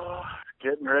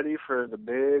 Getting ready for the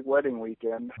big wedding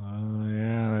weekend. Oh,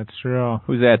 yeah, that's true.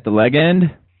 Who's that, the leg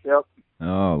end? Yep.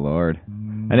 Oh, Lord.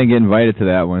 I didn't get invited to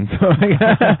that one. So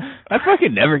I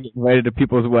fucking never get invited to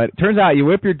people's weddings. Turns out you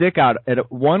whip your dick out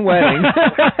at one wedding.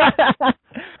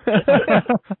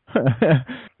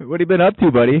 What have you been up to,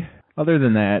 buddy, other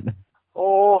than that?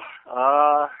 Oh,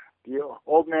 the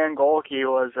old man Golke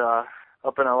was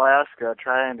up in Alaska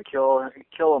trying to kill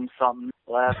him something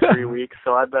the last 3 weeks,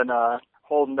 so I've been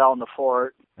holding down the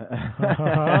fort.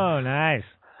 Oh, nice.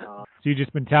 So you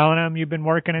just been telling him you've been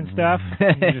working and stuff?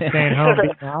 You're just staying home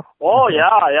beating off? Oh yeah.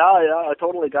 I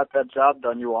totally got that job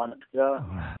done you wanted. Yeah.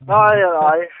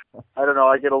 I don't know.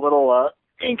 I get a little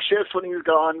anxious when he's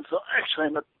gone. So actually,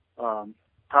 I'm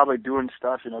probably doing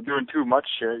stuff. You know, doing too much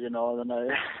shit. You know, then I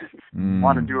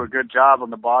want to do a good job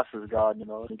when the boss is gone. You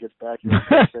know, when he gets back here.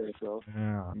 So.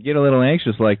 Yeah. You get a little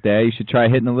anxious like that, you should try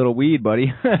hitting a little weed,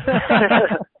 buddy.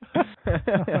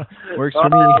 Works for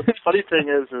me. The funny thing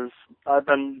is I've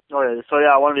been, one of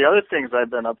the other things I've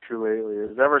been up to lately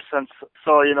is ever since,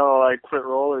 I quit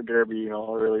roller derby,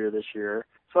 earlier this year.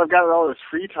 So I've got all this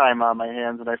free time on my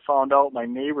hands, and I found out my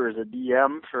neighbor is a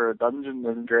DM for a Dungeons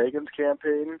and Dragons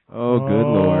campaign. Oh, good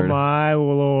Lord. Oh, my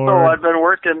Lord. So I've been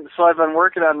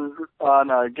working on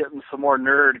getting some more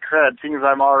nerd cred. Seeing as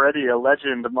I'm already a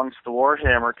legend amongst the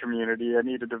Warhammer community, I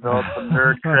need to develop some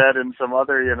nerd cred in some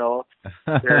other, areas.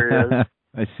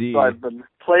 I see. So I've been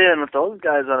playing with those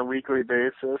guys on a weekly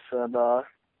basis, and the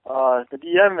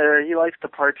DM there, he likes to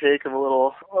partake of a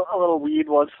little weed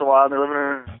once in a while. They're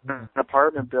living in an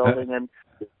apartment building, and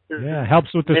Yeah,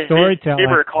 helps with the his storytelling.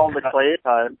 neighbor called the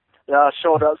playtime. Yeah,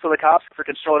 showed up. So the cops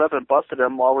freaking showed up and busted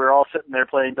him while we were all sitting there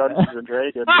playing Dungeons and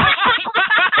Dragons.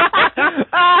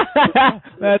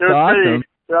 That's It was awesome.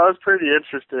 That was pretty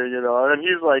interesting, And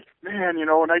he's like, man,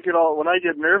 when I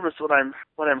get nervous when I'm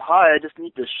high, I just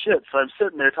need to shit. So I'm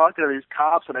sitting there talking to these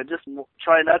cops, and I just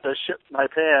try not to shit my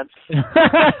pants.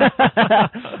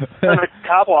 And the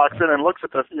cop walks in and looks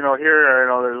at the,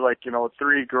 there's like,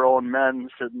 3 grown men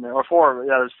sitting there, or 4.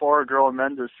 Yeah, there's 4 grown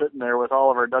men just sitting there with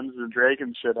all of our Dungeons and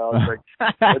Dragons shit. I was like,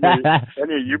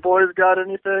 any of you boys got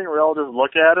anything? We all just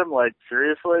look at him like,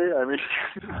 seriously? I mean,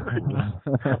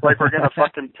 like we're gonna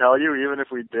fucking tell you, even if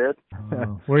we did.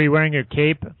 Were you wearing your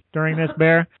cape during this,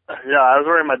 Bear? Yeah, I was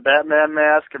wearing my Batman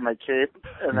mask and my cape,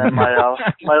 and then my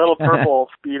little purple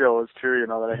Speedos too,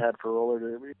 that I had for roller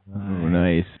derby. Oh,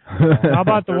 nice. How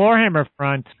about the Warhammer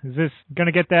front? Is this going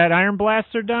to get that Iron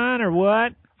Blaster done, or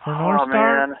what? For North Oh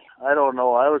Star? man, I don't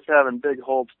know. I was having big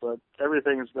hopes, but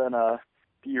everything's been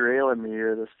derailing me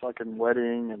here. This fucking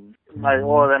wedding, and then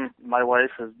my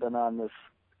wife has been on this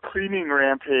cleaning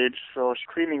rampage, so she's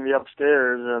cleaning the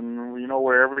upstairs, and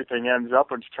where everything ends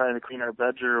up when she's trying to clean our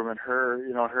bedroom, and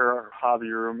her hobby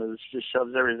room is she just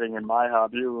shoves everything in my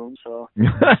hobby room, so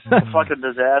it's a fucking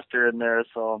disaster in there.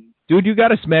 So Dude, you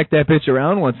gotta smack that bitch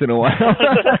around once in a while.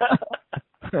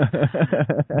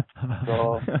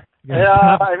 So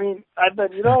yeah, I mean, I've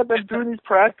been doing these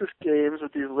practice games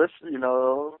with these lists,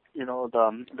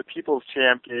 the People's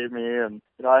Champ gave me, and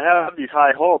I have these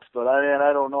high hopes, but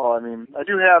I don't know. I mean, I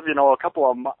do have a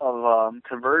couple of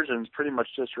conversions pretty much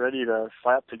just ready to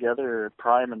slap together,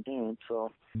 prime and paint.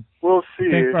 So we'll see.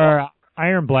 I think for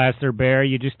Iron Blaster, Bear,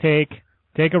 you just take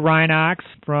Take a Rhinox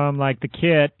from like the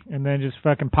kit, and then just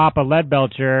fucking pop a lead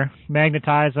belcher,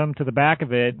 magnetize them to the back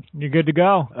of it. You're good to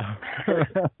go.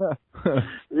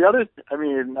 The other, I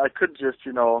mean, I could just,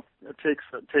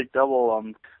 take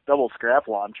double scrap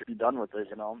launcher, be done with it,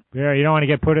 Yeah, you don't want to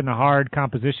get put in the hard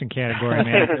composition category,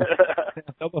 man.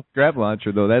 Double scrap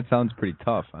launcher, though, that sounds pretty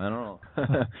tough. I don't know.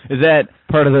 Is that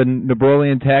part of the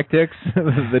Nabrolian tactics,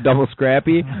 the double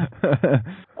scrappy?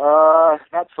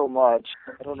 Not so much.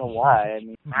 I don't know why. I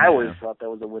mean, I always thought that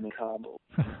was a winning combo.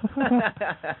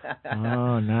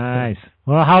 Oh, nice.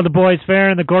 Well, how the boys fare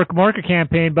in the Gorka Morka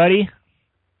campaign, buddy?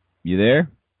 You there?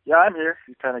 Yeah, I'm here.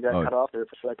 You kind of got cut off there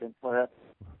for a second. What happened?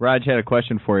 Raj had a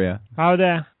question for you. How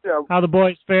the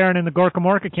boys faring in the Gorka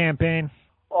Morka campaign?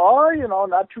 Oh,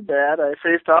 not too bad. I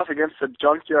faced off against the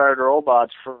junkyard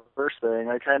robots for first thing.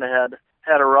 I kind of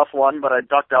had a rough one, but I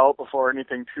ducked out before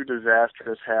anything too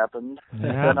disastrous happened.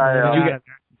 Yeah. Then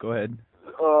Go ahead.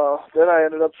 Then I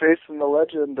ended up facing the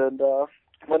legend, and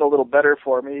went a little better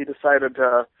for me. He decided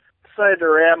to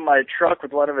ram my truck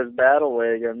with one of his battle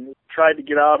wagons. Tried to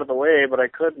get out of the way, but I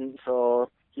couldn't, so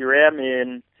he rammed me,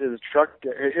 and his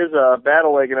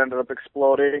battle wagon ended up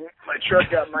exploding. My truck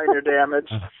got minor damage.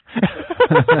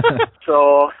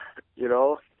 So,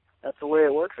 that's the way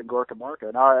it works at Gorka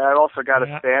Morka. Now, I've also got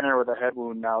a spanner with a head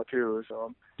wound now, too.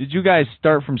 So. Did you guys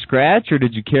start from scratch, or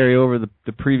did you carry over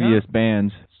the previous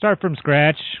bands? Start from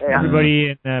scratch. Yeah. Everybody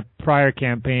in the prior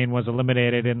campaign was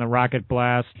eliminated in the Rocket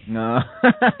Blast. No.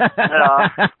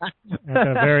 At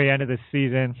the very end of the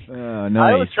season. Oh,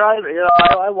 nice. I was trying,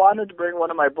 I wanted to bring one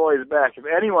of my boys back. If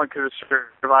anyone could have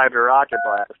survived a Rocket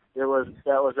Blast, that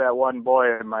was that one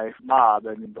boy in my mob.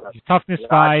 I mean, but Toughness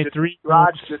 5, 3.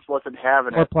 Raj just wasn't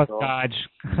having 4 it. plus so. dodge.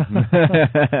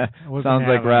 Sounds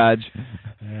like Raj.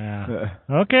 Yeah.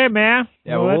 Okay, man.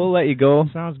 Yeah, we'll let you go.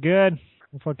 Sounds good.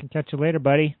 We'll fucking catch you later,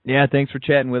 buddy. Yeah, thanks for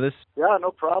chatting with us. Yeah,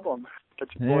 no problem. Catch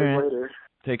you boys later.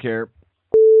 Take care.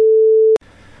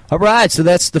 All right, so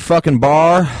that's the fucking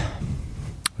bar.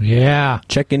 Yeah.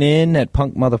 Checking in at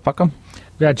Punk Motherfucker.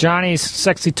 We got Johnny's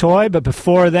sexy toy, but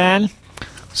before then,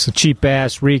 it's a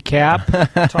cheap-ass recap.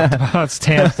 Talked about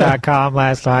Stamps.com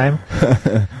last time.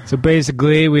 So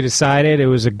basically, we decided it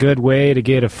was a good way to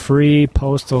get a free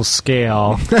postal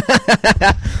scale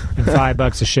and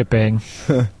 $5 of shipping.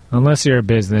 Unless you're a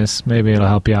business, maybe it'll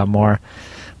help you out more.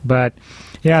 But,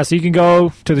 yeah, so you can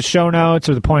go to the show notes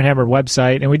or the Point Hammer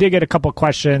website, and we did get a couple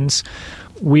questions.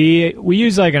 We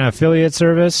use like an affiliate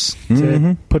service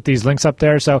to put these links up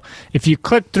there. So if you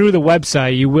click through the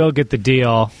website, you will get the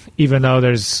deal, even though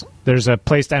there's a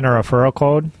place to enter a referral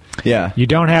code. Yeah. You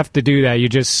don't have to do that.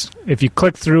 If you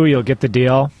click through, you'll get the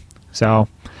deal. So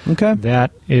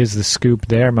that is the scoop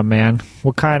there, my man.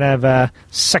 What kind of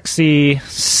sexy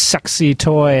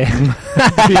toy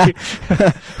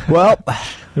Well,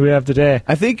 do we have today?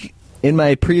 I think in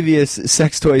my previous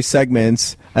sex toy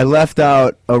segments, I left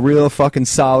out a real fucking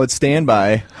solid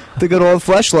standby. The good old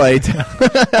Fleshlight.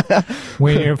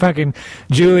 When your fucking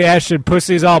Julie Ashton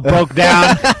pussy's all broke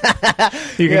down,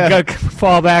 you can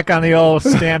fall back on the old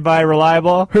standby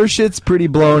reliable. Her shit's pretty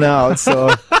blown out,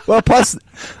 so... Well, plus...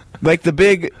 Like the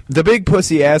big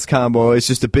pussy ass combo is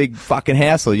just a big fucking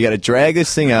hassle. You got to drag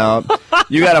this thing out.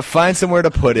 You got to find somewhere to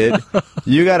put it.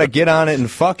 You got to get on it and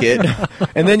fuck it,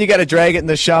 and then you got to drag it in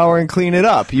the shower and clean it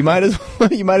up. You might as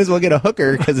well get a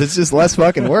hooker because it's just less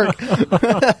fucking work. So,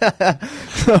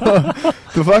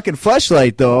 the fucking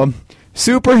Fleshlight though,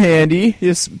 super handy.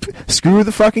 Just screw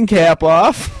the fucking cap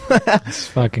off. It's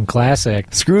fucking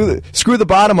classic. Screw the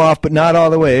bottom off, but not all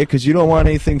the way, because you don't want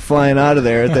anything flying out of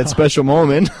there at that special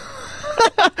moment.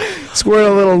 Squirt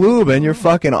a little lube and you're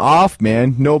fucking off,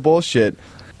 man. No bullshit.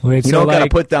 Wait, you don't gotta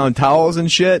put down towels and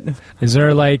shit. Is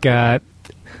there like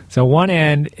so one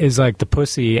end is like the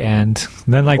pussy end,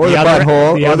 and then like or the other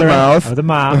butthole, the or other the mouth, or the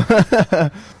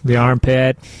mouth, the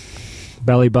armpit,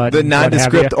 belly button, the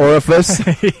nondescript orifice.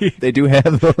 They do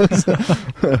have those.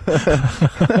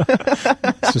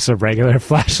 It's just a regular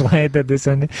flashlight that this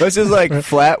end. It's just like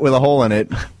flat with a hole in it.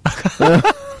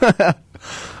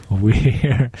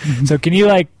 Weird. So can you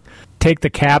like take the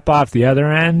cap off the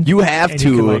other end? You have to.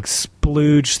 You can, like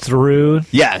splooge through.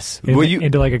 Yes.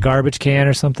 Into like a garbage can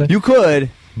or something. You could,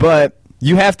 but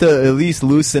you have to at least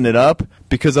loosen it up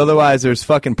because otherwise there's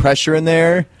fucking pressure in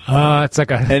there. It's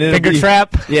like a finger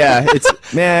trap. Yeah,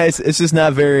 it's just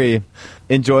not very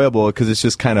enjoyable because it's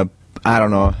just kind of, I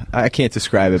don't know, I can't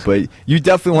describe it, but you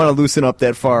definitely want to loosen up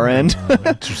that far end.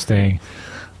 Interesting.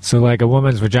 So like a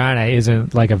woman's vagina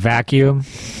isn't like a vacuum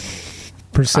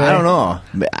per se? I don't know.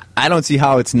 I don't see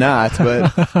how it's not,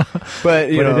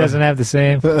 but you know, it doesn't have the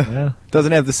same.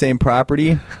 Doesn't have the same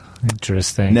property.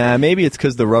 Interesting. Nah, maybe it's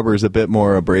because the rubber is a bit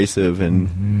more abrasive,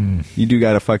 and you do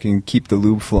got to fucking keep the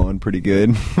lube flowing pretty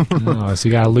good. Oh, so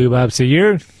you got to lube up. So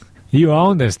you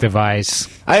own this device.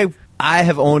 I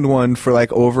have owned one for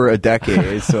like over a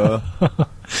decade, so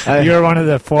You're one of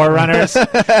the forerunners,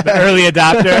 the early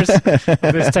adopters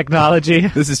of this technology.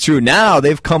 This is true. Now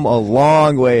they've come a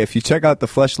long way. If you check out the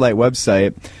Fleshlight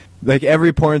website, like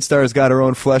every porn star's got her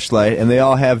own fleshlight, and they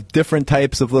all have different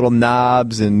types of little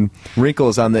knobs and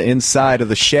wrinkles on the inside of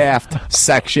the shaft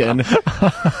section.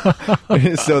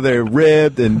 So they're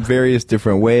ribbed in various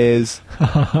different ways.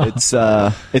 It's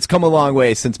come a long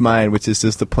way since mine, which is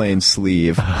just a plain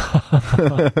sleeve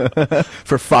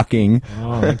for fucking.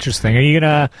 Oh, interesting. Are you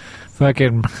gonna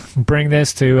fucking bring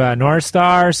this to North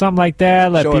Star or something like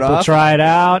that? Let Show it people off? try it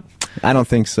out. I don't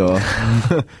think so.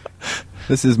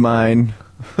 This is mine.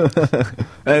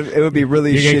 It would be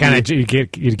really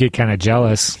shitty. You'd get kind of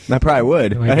jealous. I probably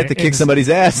would. Like I'd have to kick somebody's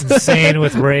ass. Insane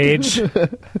with rage.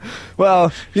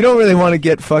 Well, you don't really want to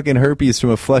get fucking herpes from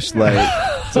a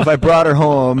fleshlight. So if I brought her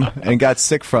home and got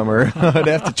sick from her, I'd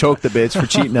have to choke the bitch for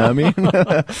cheating on me.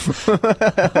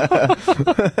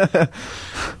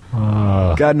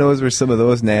 God knows where some of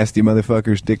those nasty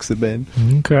motherfuckers' dicks have been.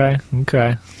 Okay.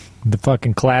 The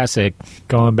fucking classic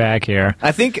going back here.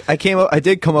 I think I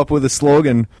did come up with a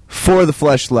slogan for the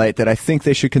fleshlight that I think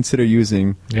they should consider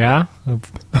using. Yeah?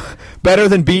 Better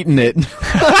than beating it.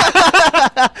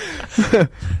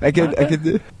 I could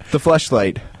the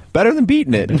fleshlight. Better than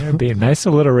beating it. There'd be a nice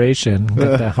alliteration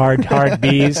with the hard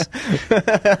B's.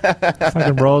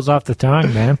 Fucking rolls off the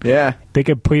tongue, man. Yeah. They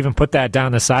could even put that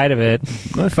down the side of it.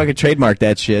 Well, if I could trademark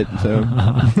that shit. So.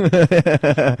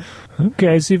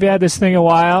 Okay, so you've had this thing a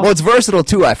while. Well, it's versatile,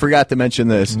 too. I forgot to mention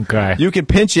this. Okay. You can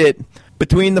pinch it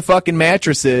between the fucking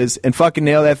mattresses and fucking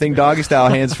nail that thing doggy style,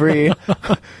 hands free.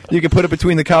 You can put it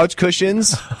between the couch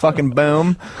cushions. Fucking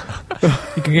boom.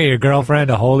 You can get your girlfriend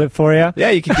to hold it for you. Yeah,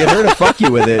 you can get her to fuck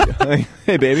you with it. Like,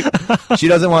 hey, baby. She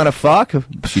doesn't want to fuck.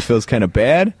 She feels kind of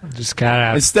bad. Just kind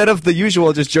of. Instead of the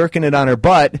usual just jerking it on her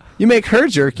butt, you make her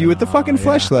jerk you with the fucking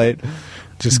fleshlight.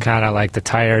 Just kind of like the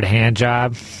tired hand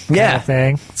job Yeah.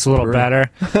 thing. It's a little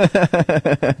better.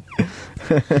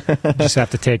 Just have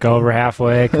to take over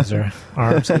halfway because her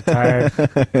arms get tired.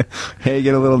 Hey, you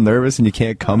get a little nervous and you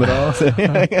can't come at all.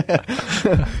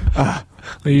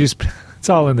 It's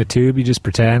all in the tube. You just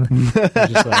pretend. You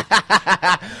just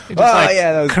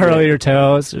curl great. your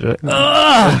toes.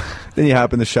 Then you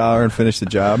hop in the shower and finish the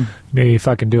job. Maybe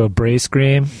fucking do a brace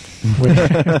scream when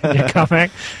you're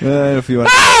coming. If you want.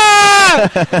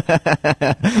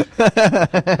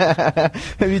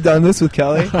 Have you done this with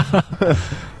Kelly?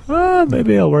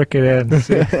 Maybe I'll work it in.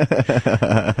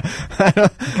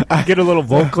 I get a little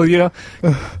vocal, you know.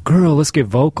 Girl, let's get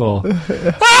vocal.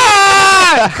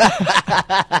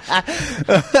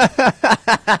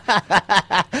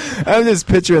 I'm just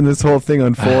picturing this whole thing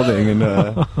unfolding, and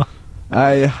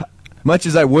much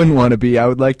as I wouldn't want to be, I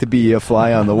would like to be a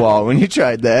fly on the wall when you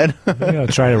tried that. I'll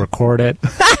try to record it.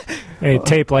 Hey,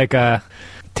 tape like a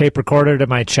tape recorder to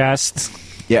my chest.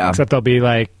 Yeah. Except I'll be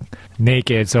like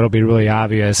naked, so it'll be really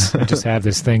obvious. I just have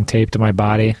this thing taped to my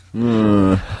body.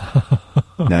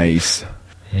 Nice.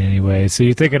 Anyway, so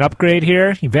you think an upgrade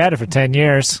here? You've had it for 10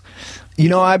 years. You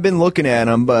know, I've been looking at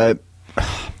them, but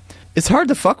it's hard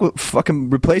to fucking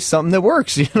replace something that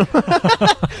works, you know?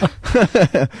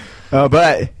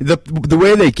 But the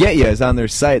way they get you is on their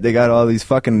site. They got all these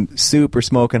fucking super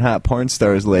smoking hot porn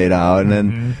stars laid out, and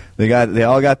then they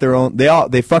all got their own.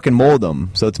 They fucking mold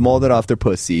them, so it's molded off their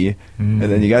pussy, and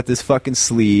then you got this fucking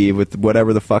sleeve with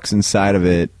whatever the fuck's inside of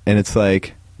it, and it's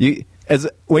like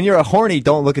when you're a horny,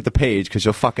 don't look at the page because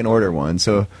you'll fucking order one.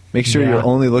 So make sure you're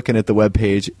only looking at the web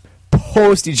page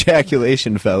post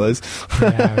ejaculation, fellas.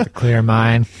 Yeah, with a clear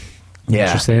mind. Yeah.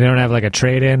 Interesting. They don't have like a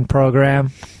trade-in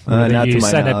program. Not you to my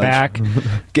send knowledge. it back,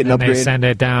 Get an and they upgrade. send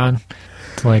it down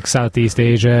to like Southeast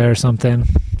Asia or something.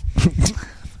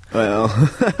 Well,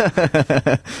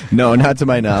 no, not to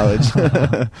my knowledge.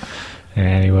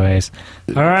 Anyways,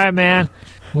 all right, man.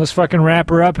 Let's fucking wrap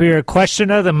her up here. Question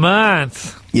of the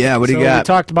month. Yeah, what do you We got?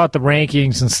 talked about the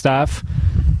rankings and stuff,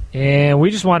 and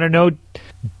we just want to know: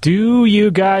 do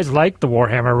you guys like the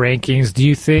Warhammer rankings? Do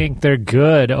you think they're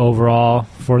good overall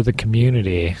for the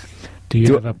community?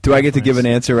 Do I get to give an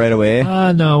answer right away?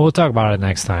 No, we'll talk about it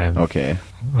next time. Okay.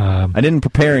 I didn't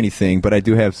prepare anything, but I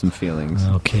do have some feelings.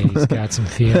 Okay, he's got some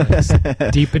feelings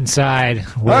deep inside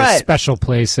where All right. his special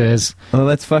place is. Well,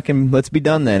 let's be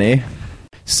done then, eh?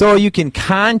 So you can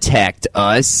contact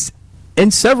us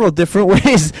in several different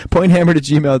ways.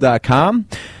 Pointhammered@gmail.com.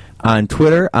 On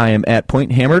Twitter, I am at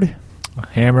pointhammered.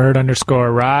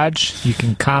 Hammered_Raj. You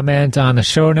can comment on the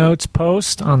show notes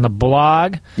post on the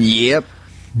blog. Yep.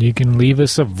 You can leave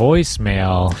us a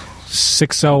voicemail.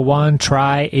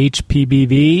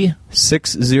 601-TRY-HPBV.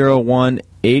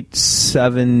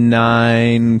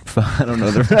 601-879. I don't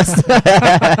know the rest.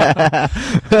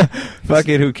 Fuck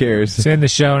it, who cares? It's in the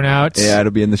show notes. Yeah,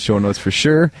 it'll be in the show notes for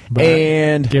sure. But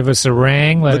and give us a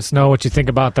ring. Let us know what you think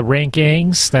about the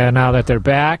rankings now that they're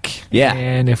back. Yeah.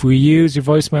 And if we use your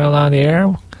voicemail on the air,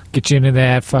 we'll get you into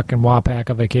that fucking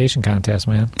Wapaka vacation contest,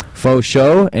 man. faux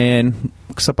show, and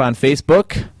look us up on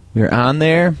Facebook. We're on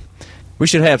there. We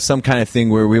should have some kind of thing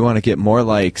where we want to get more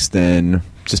likes than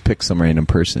just pick some random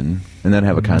person and then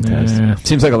have a contest. Yeah.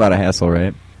 Seems like a lot of hassle,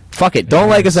 right? Fuck it. Don't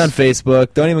like us on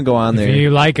Facebook. Don't even go on there. If you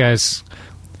like us,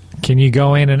 can you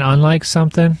go in and unlike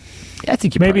something? Yeah, I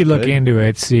think you Maybe probably look could. into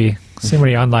it. See how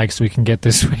many unlikes we can get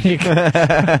this week.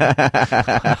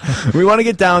 We want to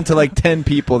get down to like 10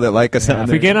 people that like us on If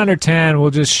there. we get under 10, we'll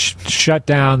just shut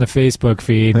down the Facebook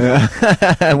feed,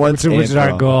 Once which is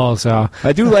our goal. So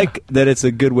I do like that it's a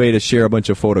good way to share a bunch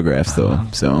of photographs, though.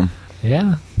 So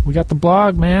yeah, we got the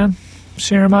blog, man.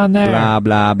 Share them on there. blah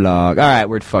blah blah. All right,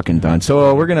 we're fucking done.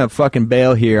 So we're gonna fucking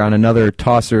bail here on another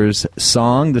Tossers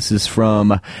song. This is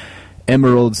from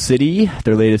Emerald City,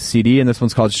 their latest CD, and this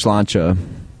one's called Schlancha.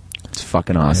 It's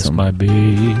fucking awesome. That's my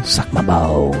beast. Suck my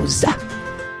balls.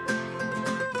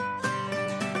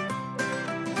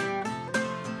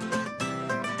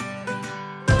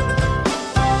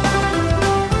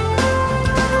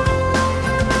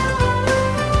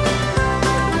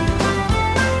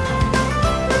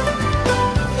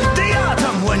 The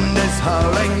autumn wind is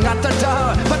howling at the door,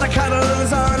 but the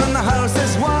kettle's on and the house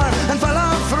is warm and full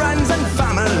of friends and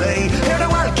family here to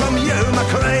welcome you,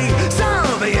 McCree. So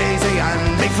be easy and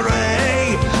be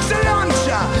free.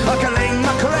 Cilantro, Colleen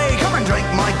McCree, come and drink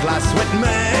my glass with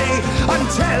me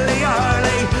until the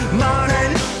early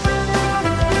morning.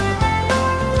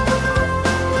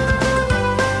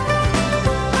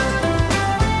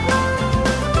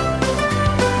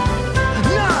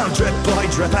 Now drip by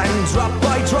drip and drop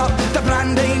by drop, the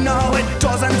brandy, no, it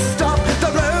doesn't stop. The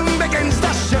room begins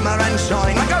to shimmer and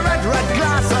shine like a red, red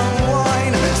glass of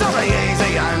wine. So be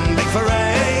easy and be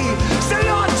free.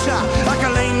 Cilantro,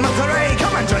 Colleen McCree,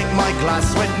 come and drink my glass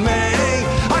with me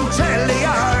until the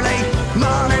early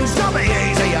morning. So be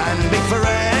easy and be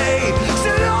free.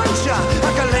 Cilantro,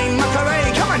 Colleen McCree,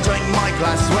 come and drink my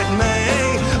glass with me.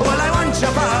 Well, I want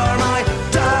you for my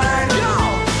turn. Go!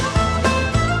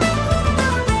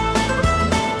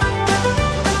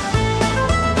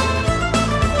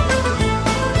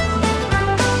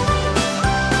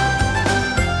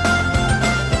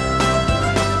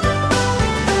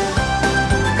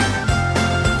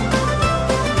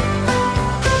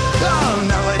 Oh,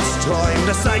 now it's time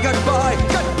to say goodbye.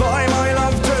 Goodbye, my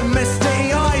love, to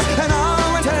misty eyes. And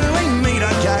oh, until we meet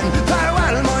again,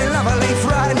 farewell, my lovely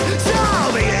friend. So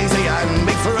be easy and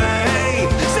be free.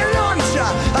 Cilantro,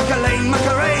 Colleen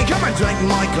McCree, come and drink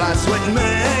my glass with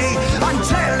me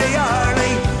until the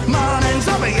early morning.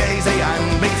 So be easy and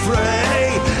be free.